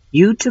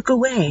 you took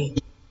away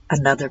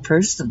another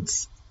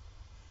person's.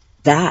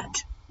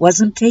 That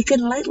wasn't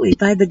taken lightly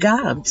by the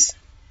gods.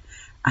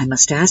 I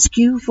must ask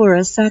you for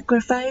a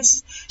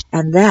sacrifice,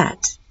 and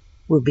that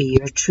will be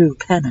your true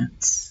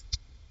penance.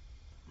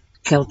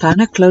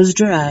 Kalpana closed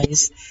her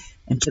eyes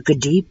and took a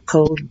deep,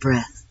 cold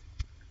breath.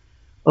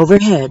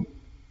 Overhead,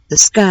 the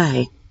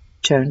sky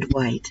turned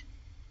white.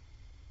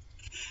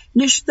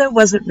 Nishtha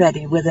wasn't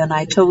ready with an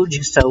 "I told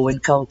you so" when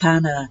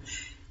Kalpana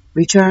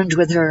returned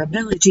with her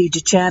ability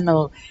to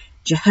channel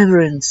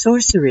Jehevran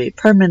sorcery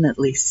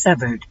permanently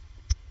severed,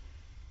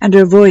 and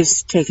her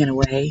voice taken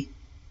away.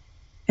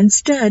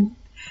 Instead,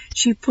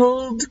 she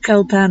pulled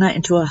Kalpana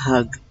into a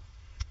hug.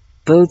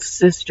 Both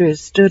sisters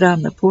stood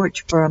on the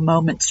porch for a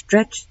moment,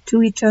 stretched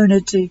to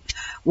eternity,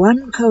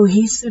 one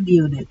cohesive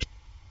unit.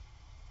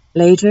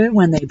 Later,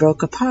 when they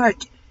broke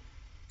apart,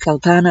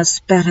 Kalpana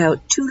spat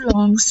out 2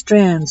 long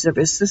strands of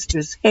her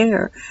sister's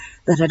hair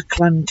that had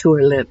clung to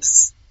her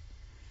lips.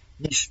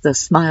 Nishtha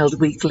smiled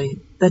weakly,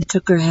 then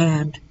took her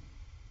hand.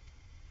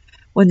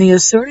 When the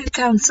Asura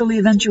Council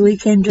eventually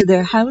came to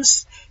their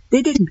house,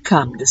 they didn't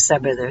come to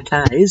sever their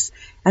ties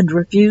and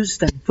refuse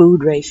them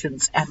food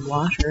rations and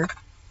water.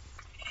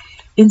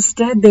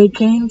 Instead, they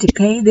came to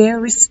pay their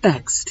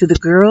respects to the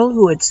girl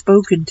who had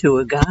spoken to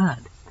a god.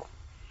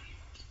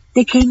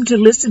 They came to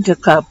listen to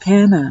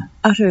Kalpana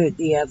utter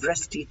the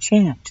Avresti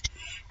chant,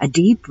 a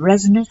deep,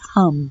 resonant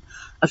hum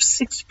of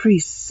 6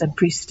 priests and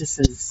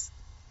priestesses.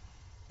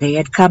 They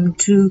had come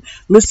to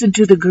listen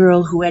to the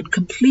girl who had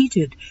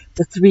completed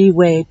the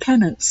 3-way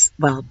penance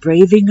while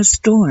braving a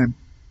storm.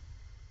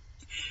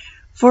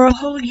 For a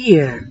whole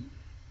year,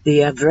 the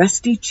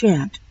Avresti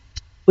chant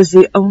was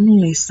the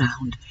only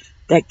sound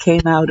that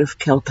came out of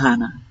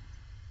Kalpana.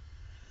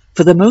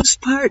 For the most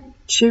part,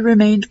 she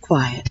remained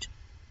quiet.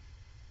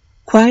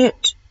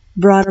 Quiet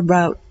brought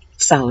about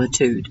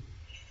solitude,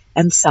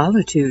 and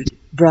solitude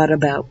brought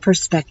about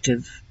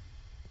perspective.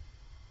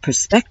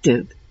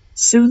 Perspective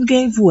soon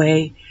gave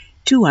way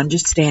to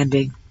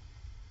understanding.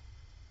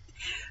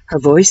 Her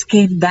voice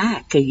came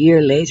back a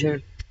year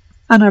later,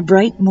 on a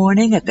bright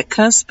morning at the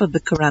cusp of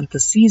the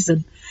Carantha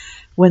season,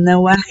 when the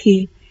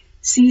Wahi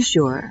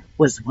seashore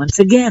was once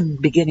again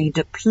beginning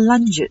to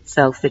plunge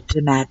itself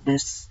into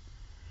madness.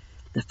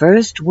 The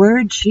first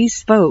word she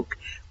spoke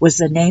was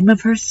the name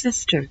of her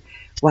sister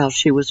while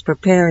she was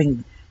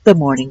preparing the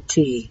morning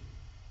tea.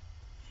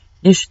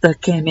 Nishtha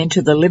came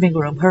into the living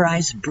room, her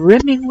eyes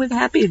brimming with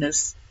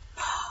happiness.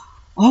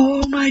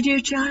 "Oh, my dear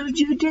child,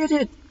 you did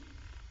it,"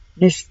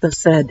 Nishtha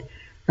said,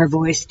 her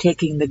voice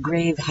taking the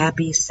grave,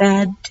 happy,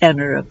 sad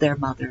tenor of their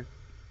mother.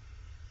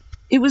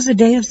 It was a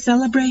day of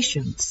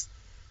celebrations.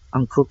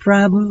 Uncle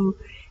Prabhu,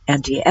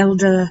 Auntie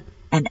Elda,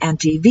 and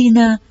Auntie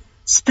Veena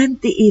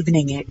spent the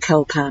evening at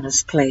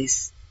Kalpana's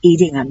place,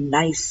 eating a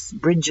nice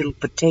brinjal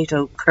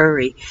potato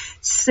curry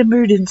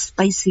simmered in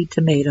spicy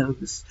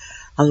tomatoes,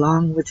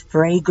 along with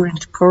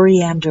fragrant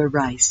coriander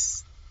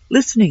rice,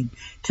 listening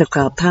to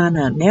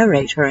Kalpana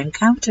narrate her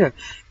encounter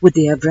with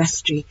the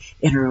Avresti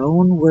in her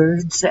own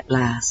words at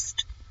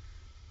last.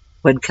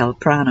 When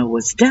Kalpana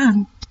was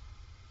done,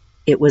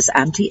 it was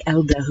Auntie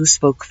Elda who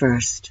spoke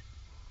first.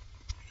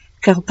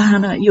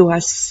 "Kalpana, you are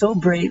so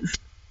brave,"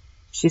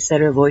 she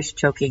said, her voice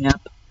choking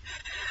up.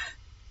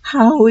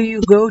 "How will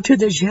you go to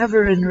the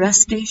Jehevran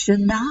rest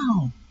station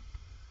now?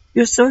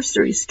 Your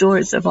sorcery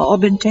stores have all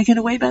been taken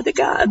away by the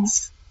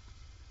gods."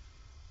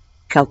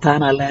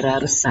 Kalpana let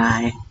out a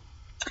sigh.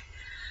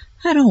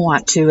 "I don't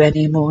want to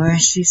anymore,"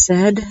 she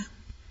said.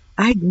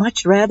 "I'd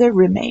much rather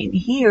remain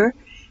here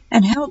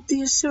and help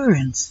the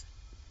Asurans."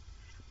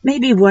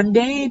 Maybe one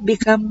day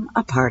become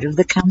a part of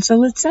the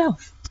council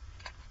itself.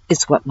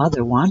 It's what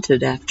Mother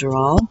wanted, after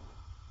all.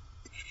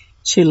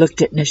 She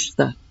looked at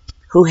Nishtha,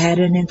 who had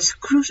an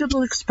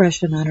inscrutable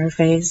expression on her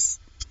face.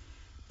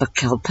 But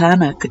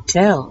Kalpana could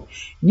tell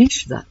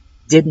Nishtha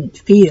didn't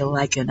feel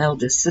like an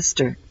eldest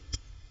sister.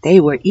 They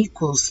were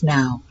equals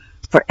now,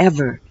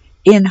 forever,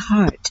 in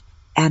heart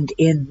and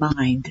in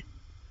mind.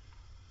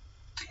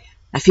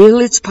 I feel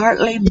it's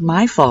partly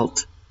my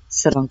fault,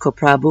 said Uncle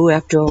Prabhu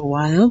after a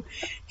while,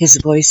 his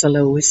voice a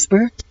low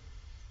whisper.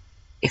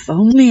 If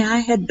only I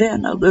had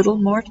been a little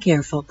more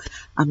careful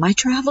on my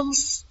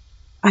travels,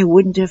 I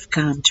wouldn't have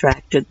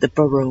contracted the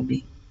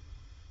Baromi.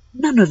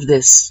 None of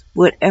this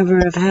would ever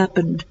have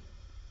happened.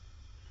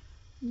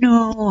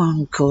 No,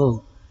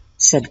 Uncle,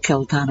 said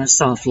Kalpana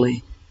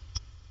softly.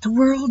 The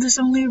world is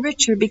only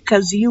richer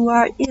because you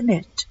are in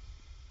it.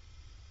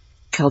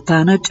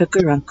 Kalpana took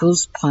her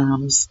uncle's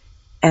palms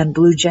and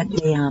blew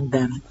gently on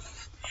them.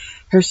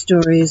 Her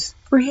stories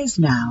were his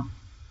now.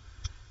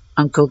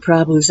 Uncle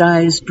Prabhu's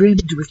eyes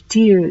brimmed with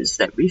tears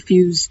that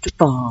refused to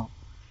fall.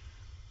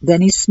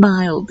 Then he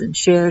smiled and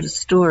shared a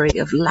story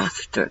of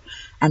laughter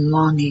and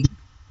longing.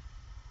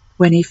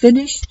 When he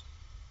finished,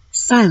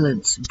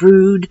 silence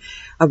brewed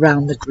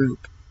around the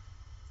group.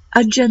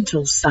 A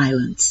gentle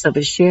silence of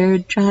a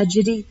shared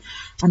tragedy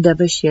and of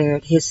a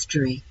shared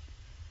history.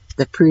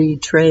 The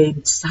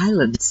pre-trade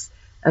silence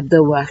of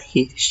the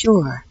Wahi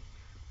shore.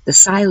 The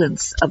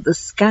silence of the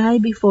sky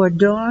before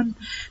dawn.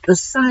 The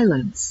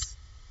silence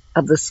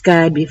of the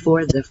sky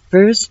before the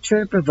first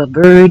chirp of a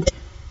bird.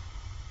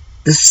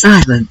 The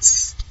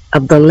silence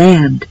of the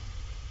land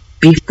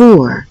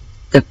before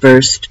the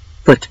first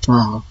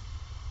footfall.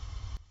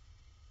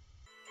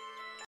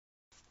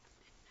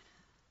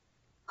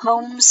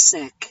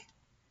 Homesick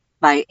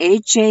by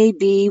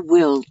H.A.B.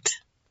 Wilt.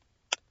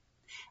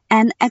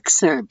 An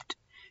excerpt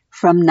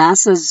from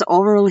NASA's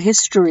Oral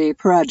History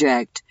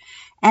Project,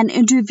 an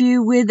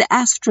interview with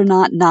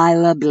astronaut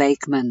Nyla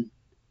Blakeman.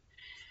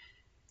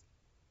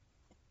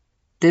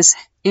 This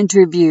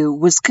interview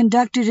was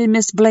conducted in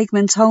Miss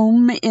Blakeman's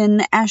home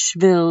in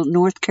Asheville,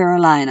 North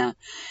Carolina.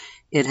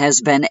 It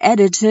has been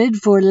edited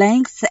for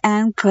length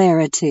and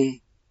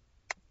clarity.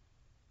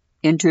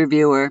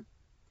 Interviewer: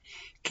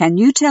 Can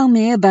you tell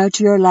me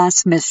about your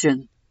last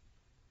mission?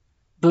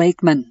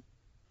 Blakeman: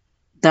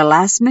 The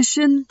last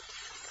mission?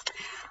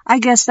 I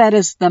guess that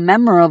is the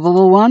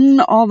memorable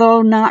one,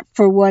 although not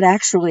for what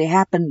actually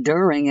happened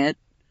during it.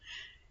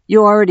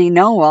 You already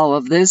know all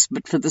of this,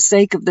 but for the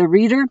sake of the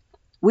reader,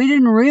 we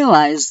didn't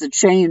realize the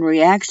chain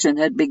reaction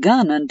had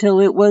begun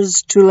until it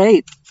was too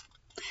late.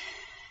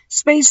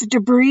 Space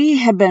debris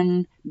had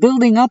been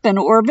building up in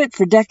orbit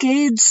for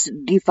decades,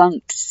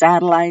 defunct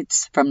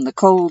satellites from the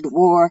Cold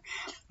War,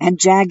 and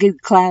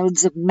jagged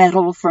clouds of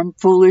metal from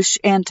foolish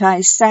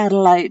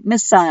anti-satellite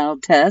missile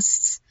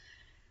tests.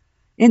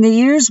 In the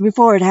years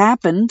before it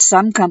happened,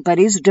 some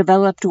companies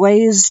developed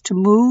ways to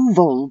move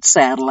old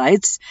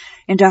satellites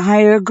into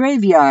higher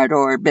graveyard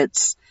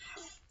orbits,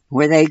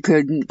 where they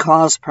couldn't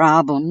cause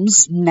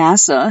problems.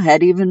 NASA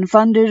had even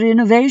funded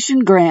innovation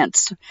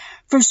grants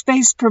for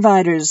space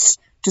providers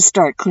to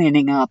start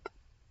cleaning up.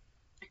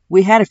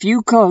 We had a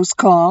few close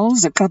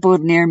calls, a couple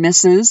of near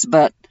misses,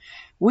 but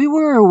we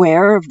were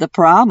aware of the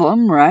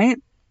problem, right?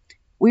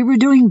 We were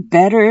doing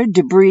better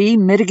debris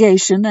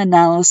mitigation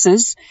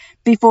analysis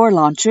before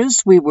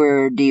launches. We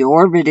were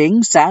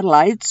deorbiting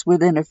satellites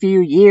within a few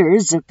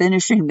years of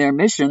finishing their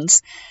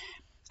missions,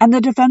 and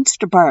the Defense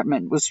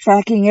Department was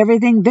tracking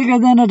everything bigger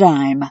than a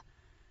dime.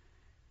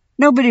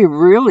 Nobody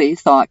really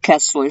thought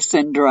Kessler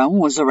syndrome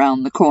was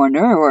around the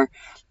corner, or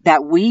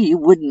that we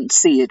wouldn't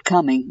see it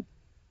coming.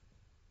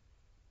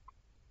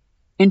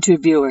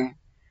 Interviewer: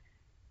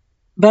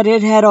 But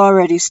it had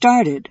already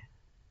started.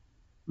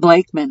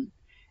 Blakeman: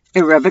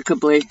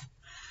 Irrevocably.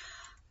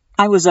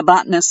 I was a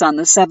botanist on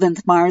the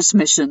 7th Mars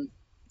mission.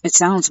 It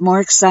sounds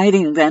more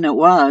exciting than it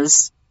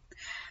was.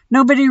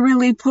 Nobody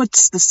really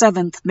puts the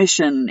 7th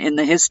mission in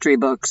the history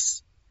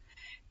books,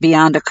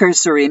 beyond a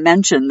cursory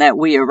mention that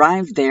we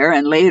arrived there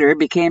and later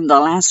became the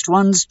last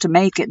ones to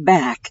make it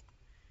back.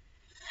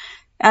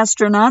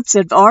 Astronauts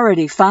had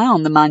already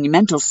found the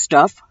monumental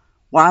stuff,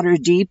 water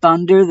deep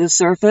under the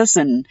surface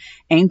and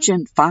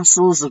ancient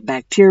fossils of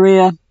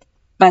bacteria,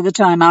 by the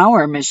time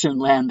our mission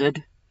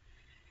landed.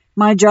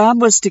 My job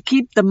was to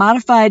keep the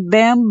modified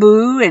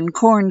bamboo and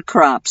corn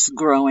crops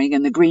growing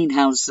in the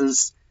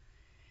greenhouses.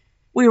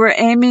 We were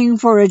aiming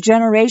for a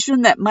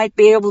generation that might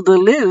be able to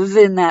live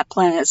in that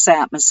planet's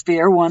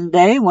atmosphere one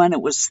day when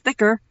it was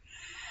thicker.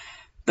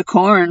 The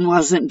corn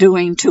wasn't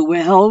doing too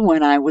well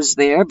when I was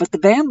there, but the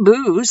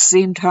bamboo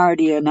seemed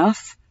hardy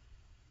enough.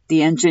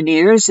 The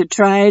engineers had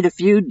tried a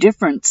few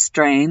different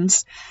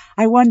strains.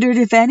 I wondered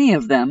if any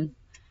of them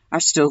are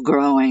still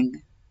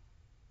growing.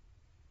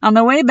 On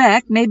the way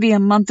back, maybe a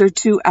month or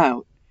two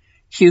out,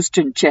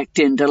 Houston checked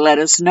in to let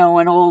us know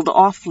an old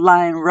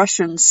offline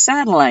Russian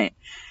satellite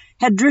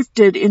had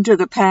drifted into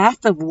the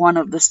path of one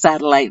of the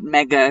satellite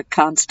mega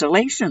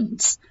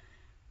constellations.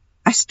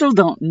 I still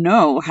don't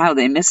know how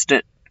they missed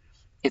it.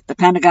 If the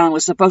Pentagon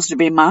was supposed to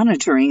be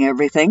monitoring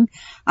everything,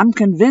 I'm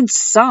convinced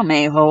some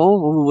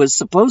a-hole who was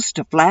supposed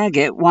to flag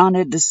it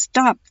wanted to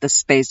stop the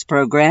space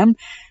program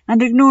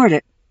and ignored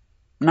it,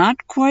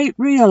 not quite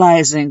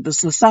realizing the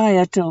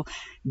societal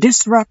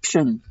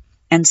disruption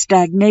and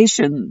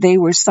stagnation they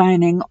were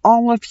signing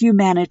all of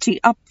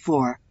humanity up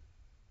for.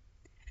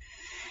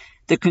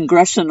 The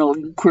congressional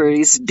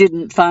inquiries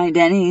didn't find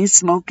any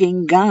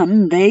smoking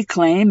gun. They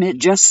claim it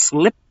just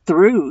slipped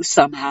through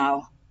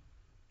somehow.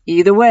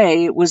 Either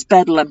way, it was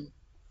bedlam.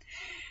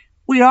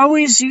 We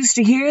always used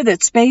to hear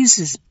that space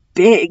is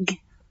big,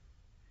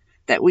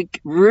 that we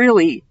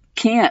really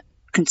can't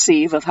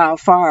conceive of how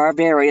far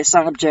various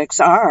objects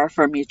are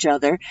from each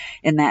other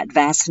in that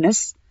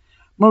vastness.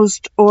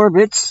 Most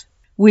orbits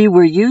we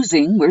were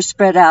using were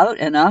spread out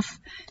enough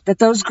that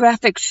those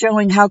graphics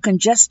showing how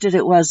congested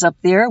it was up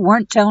there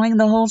weren't telling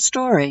the whole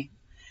story.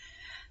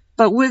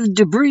 But with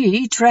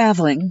debris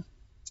traveling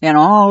in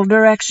all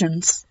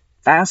directions,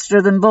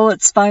 faster than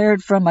bullets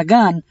fired from a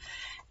gun,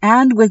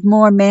 and with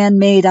more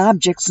man-made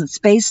objects in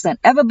space than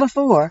ever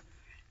before,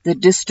 the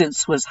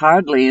distance was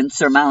hardly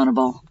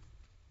insurmountable.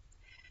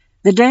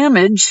 The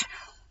damage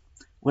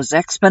was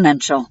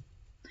exponential.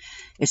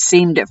 It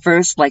seemed at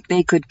first like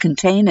they could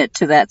contain it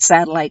to that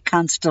satellite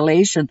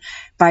constellation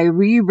by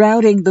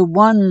rerouting the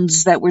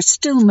ones that were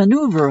still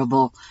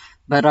maneuverable,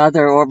 but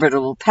other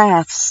orbital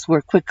paths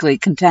were quickly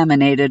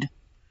contaminated.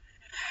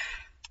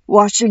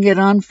 Watching it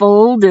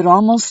unfold, it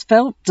almost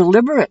felt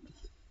deliberate,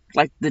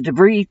 like the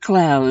debris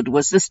cloud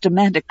was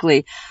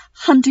systematically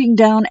hunting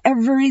down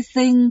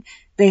everything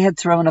they had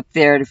thrown up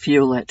there to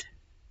fuel it.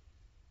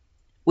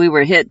 We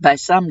were hit by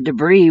some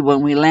debris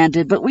when we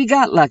landed, but we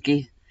got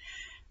lucky.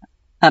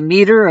 A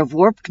meter of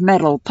warped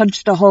metal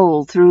punched a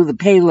hole through the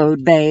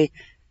payload bay,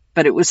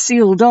 but it was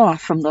sealed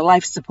off from the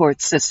life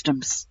support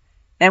systems,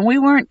 and we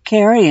weren't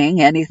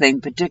carrying anything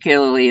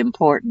particularly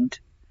important.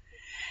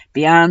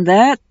 Beyond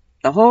that,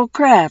 the whole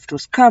craft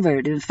was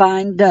covered in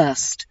fine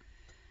dust.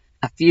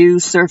 A few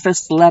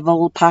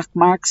surface-level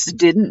pockmarks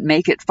didn't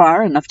make it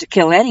far enough to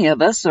kill any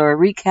of us or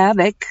wreak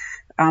havoc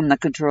on the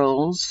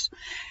controls.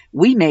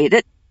 We made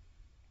it,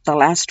 the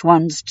last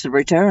ones to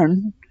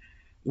return.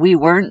 We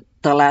weren't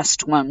the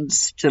last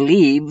ones to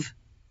leave.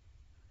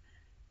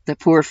 The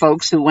poor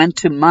folks who went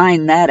to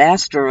mine that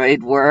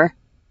asteroid were.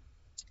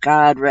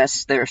 God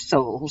rest their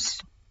souls.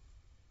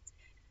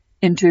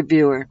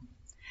 Interviewer: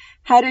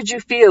 How did you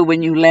feel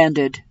when you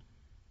landed?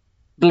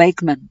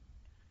 Blakeman: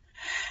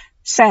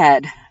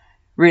 Sad,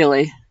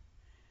 really.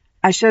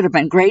 I should have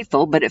been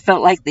grateful, but it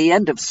felt like the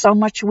end of so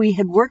much we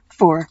had worked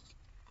for.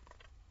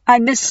 I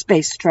miss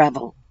space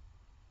travel.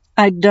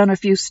 I'd done a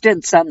few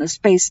stints on the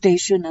space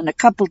station and a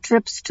couple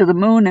trips to the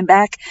moon and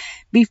back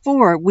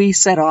before we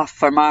set off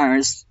for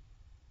Mars.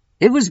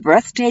 It was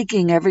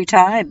breathtaking every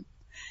time.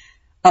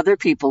 Other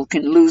people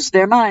can lose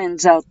their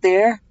minds out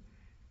there.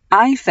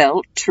 I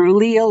felt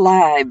truly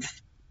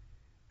alive.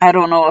 I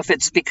don't know if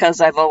it's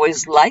because I've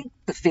always liked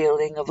the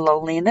feeling of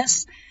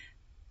loneliness,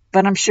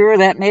 but I'm sure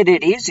that made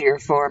it easier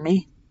for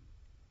me.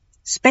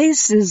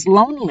 Space is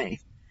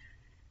lonely.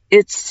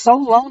 It's so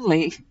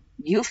lonely.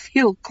 You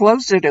feel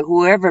closer to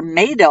whoever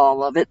made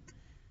all of it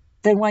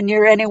than when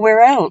you're anywhere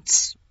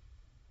else.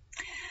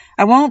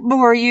 I won't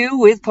bore you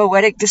with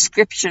poetic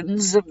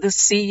descriptions of the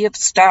sea of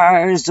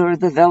stars or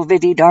the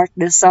velvety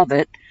darkness of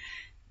it,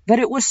 but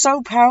it was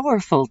so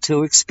powerful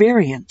to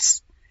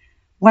experience.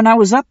 When I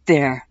was up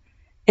there,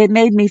 it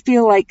made me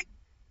feel like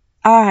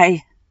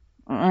I,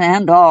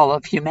 and all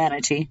of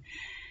humanity,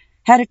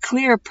 had a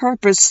clear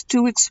purpose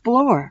to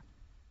explore,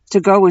 to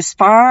go as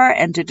far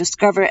and to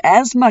discover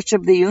as much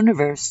of the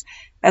universe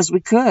as we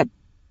could.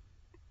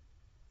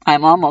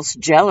 I'm almost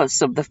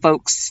jealous of the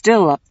folks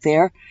still up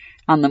there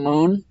on the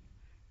moon.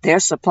 Their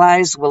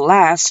supplies will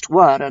last,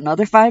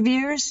 another 5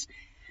 years?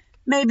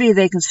 Maybe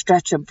they can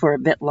stretch them for a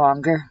bit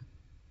longer.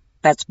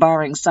 That's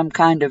barring some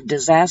kind of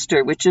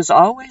disaster, which is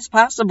always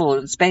possible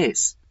in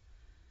space.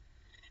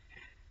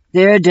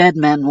 There are dead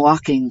men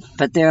walking,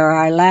 but they're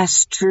our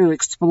last true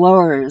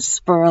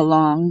explorers for a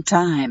long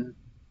time.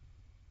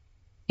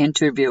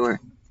 Interviewer: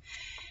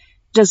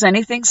 Does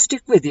anything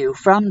stick with you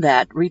from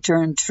that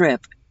return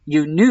trip?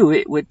 You knew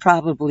it would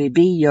probably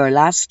be your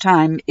last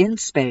time in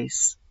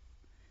space.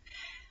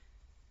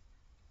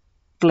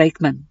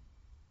 Blakeman: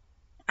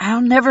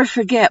 I'll never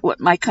forget what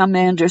my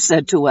commander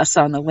said to us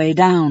on the way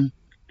down.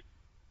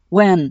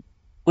 Wen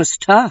was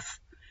tough,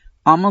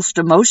 almost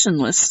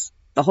emotionless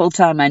the whole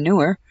time I knew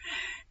her,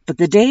 but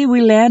the day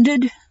we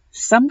landed,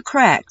 some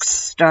cracks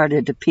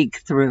started to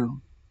peek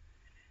through.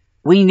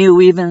 We knew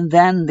even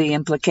then the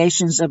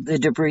implications of the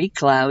debris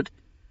cloud.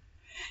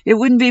 It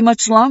wouldn't be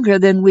much longer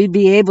than we'd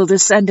be able to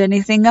send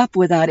anything up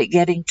without it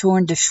getting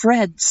torn to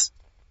shreds.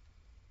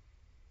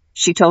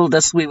 She told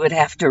us we would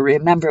have to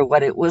remember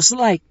what it was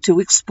like to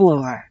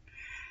explore,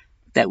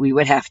 that we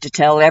would have to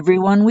tell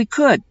everyone we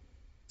could,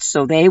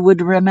 so they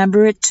would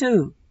remember it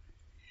too.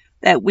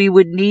 that we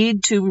would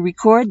need to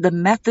record the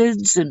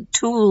methods and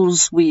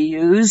tools we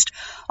used,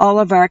 all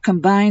of our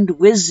combined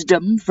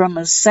wisdom from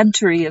a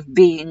century of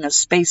being a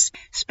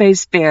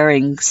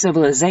spacefaring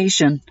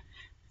civilization,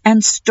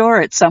 and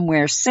store it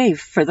somewhere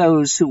safe for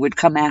those who would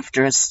come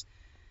after us.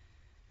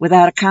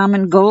 Without a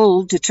common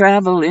goal to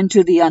travel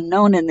into the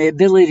unknown and the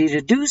ability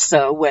to do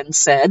so, Wen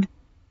said.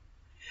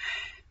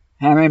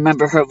 I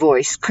remember her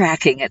voice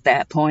cracking at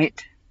that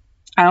point.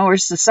 Our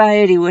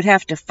society would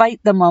have to fight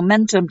the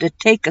momentum to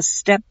take a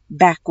step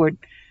backward,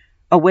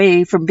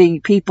 away from being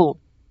people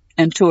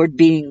and toward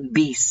being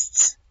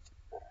beasts.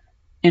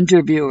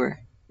 Interviewer.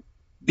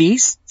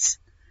 Beasts?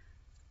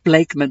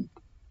 Blakeman.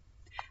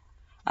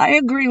 I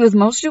agree with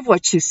most of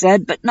what you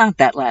said, but not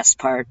that last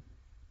part.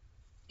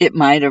 It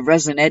might have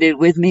resonated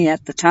with me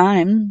at the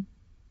time,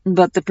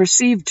 but the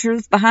perceived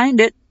truth behind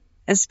it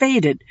has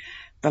faded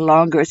the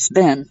longer it's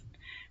been,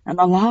 and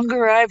the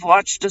longer I've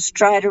watched us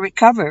try to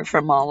recover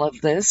from all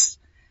of this.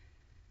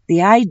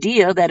 The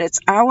idea that it's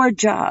our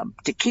job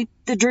to keep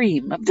the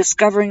dream of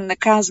discovering the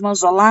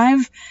cosmos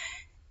alive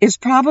is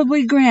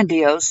probably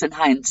grandiose in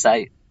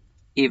hindsight,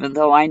 even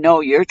though I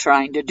know you're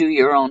trying to do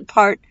your own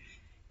part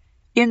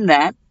in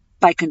that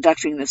by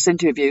conducting this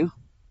interview.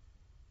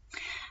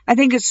 I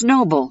think it's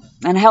noble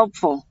and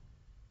helpful,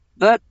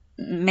 but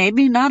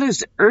maybe not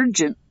as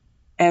urgent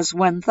as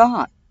one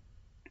thought.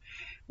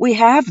 We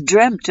have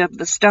dreamt of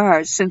the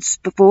stars since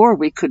before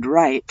we could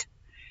write.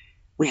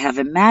 We have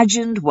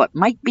imagined what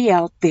might be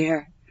out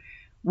there,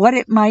 what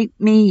it might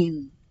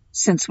mean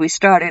since we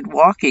started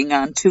walking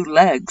on two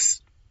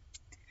legs.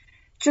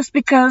 Just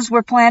because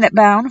we're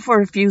planet-bound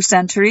for a few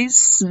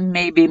centuries,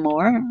 maybe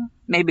more,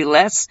 maybe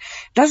less,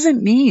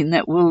 doesn't mean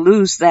that we'll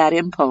lose that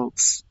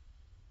impulse.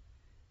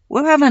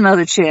 We'll have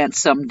another chance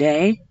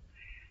someday,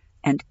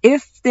 and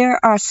if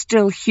there are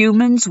still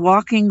humans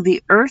walking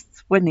the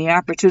earth when the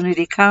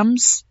opportunity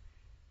comes,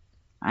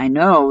 I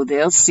know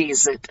they'll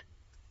seize it.